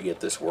 once we get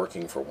this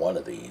working for one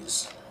of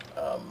these,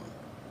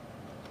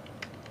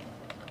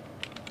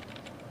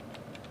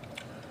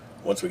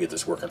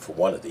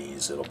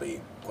 it'll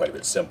be quite a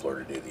bit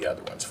simpler to do the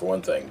other ones. For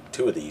one thing,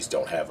 2 of these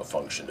don't have a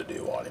function to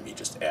do on them. You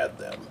just add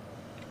them.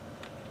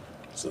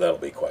 So that'll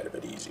be quite a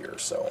bit easier.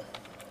 So,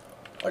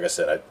 like I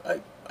said,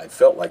 I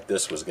felt like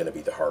this was going to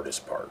be the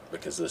hardest part,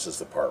 because this is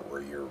the part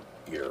where you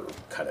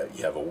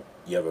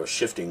have a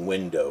shifting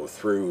window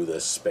through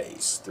this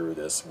space, through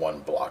this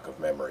one block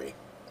of memory.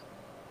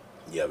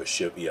 You have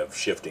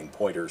shifting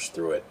pointers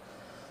through it,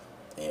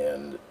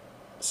 and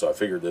so I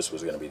figured this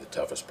was going to be the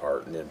toughest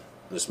part. And then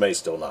this may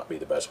still not be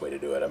the best way to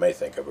do it. I may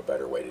think of a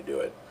better way to do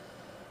it.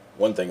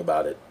 One thing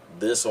about it,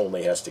 this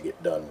only has to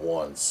get done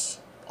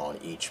once on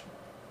each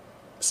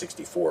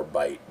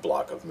 64-byte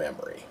block of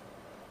memory.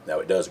 Now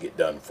it does get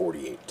done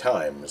 48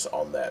 times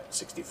on that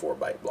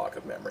 64-byte block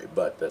of memory,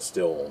 but that's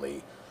still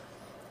only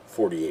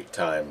 48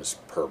 times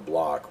per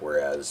block,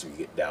 whereas you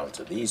get down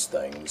to these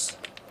things,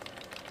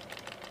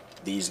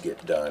 these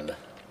get done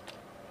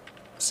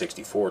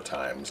 64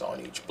 times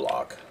on each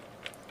block,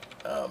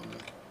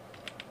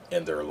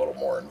 and they're a little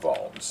more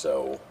involved.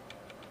 So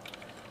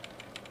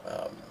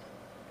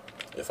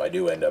if I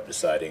do end up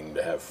deciding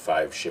to have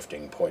 5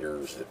 shifting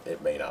pointers,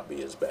 it may not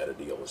be as bad a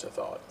deal as I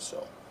thought.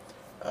 So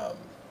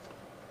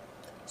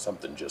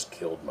something just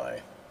killed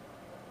my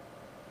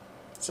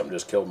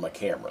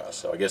camera,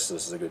 so I guess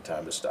this is a good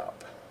time to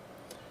stop.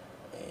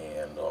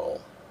 And I'll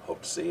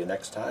hope to see you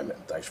next time,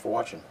 and thanks for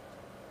watching.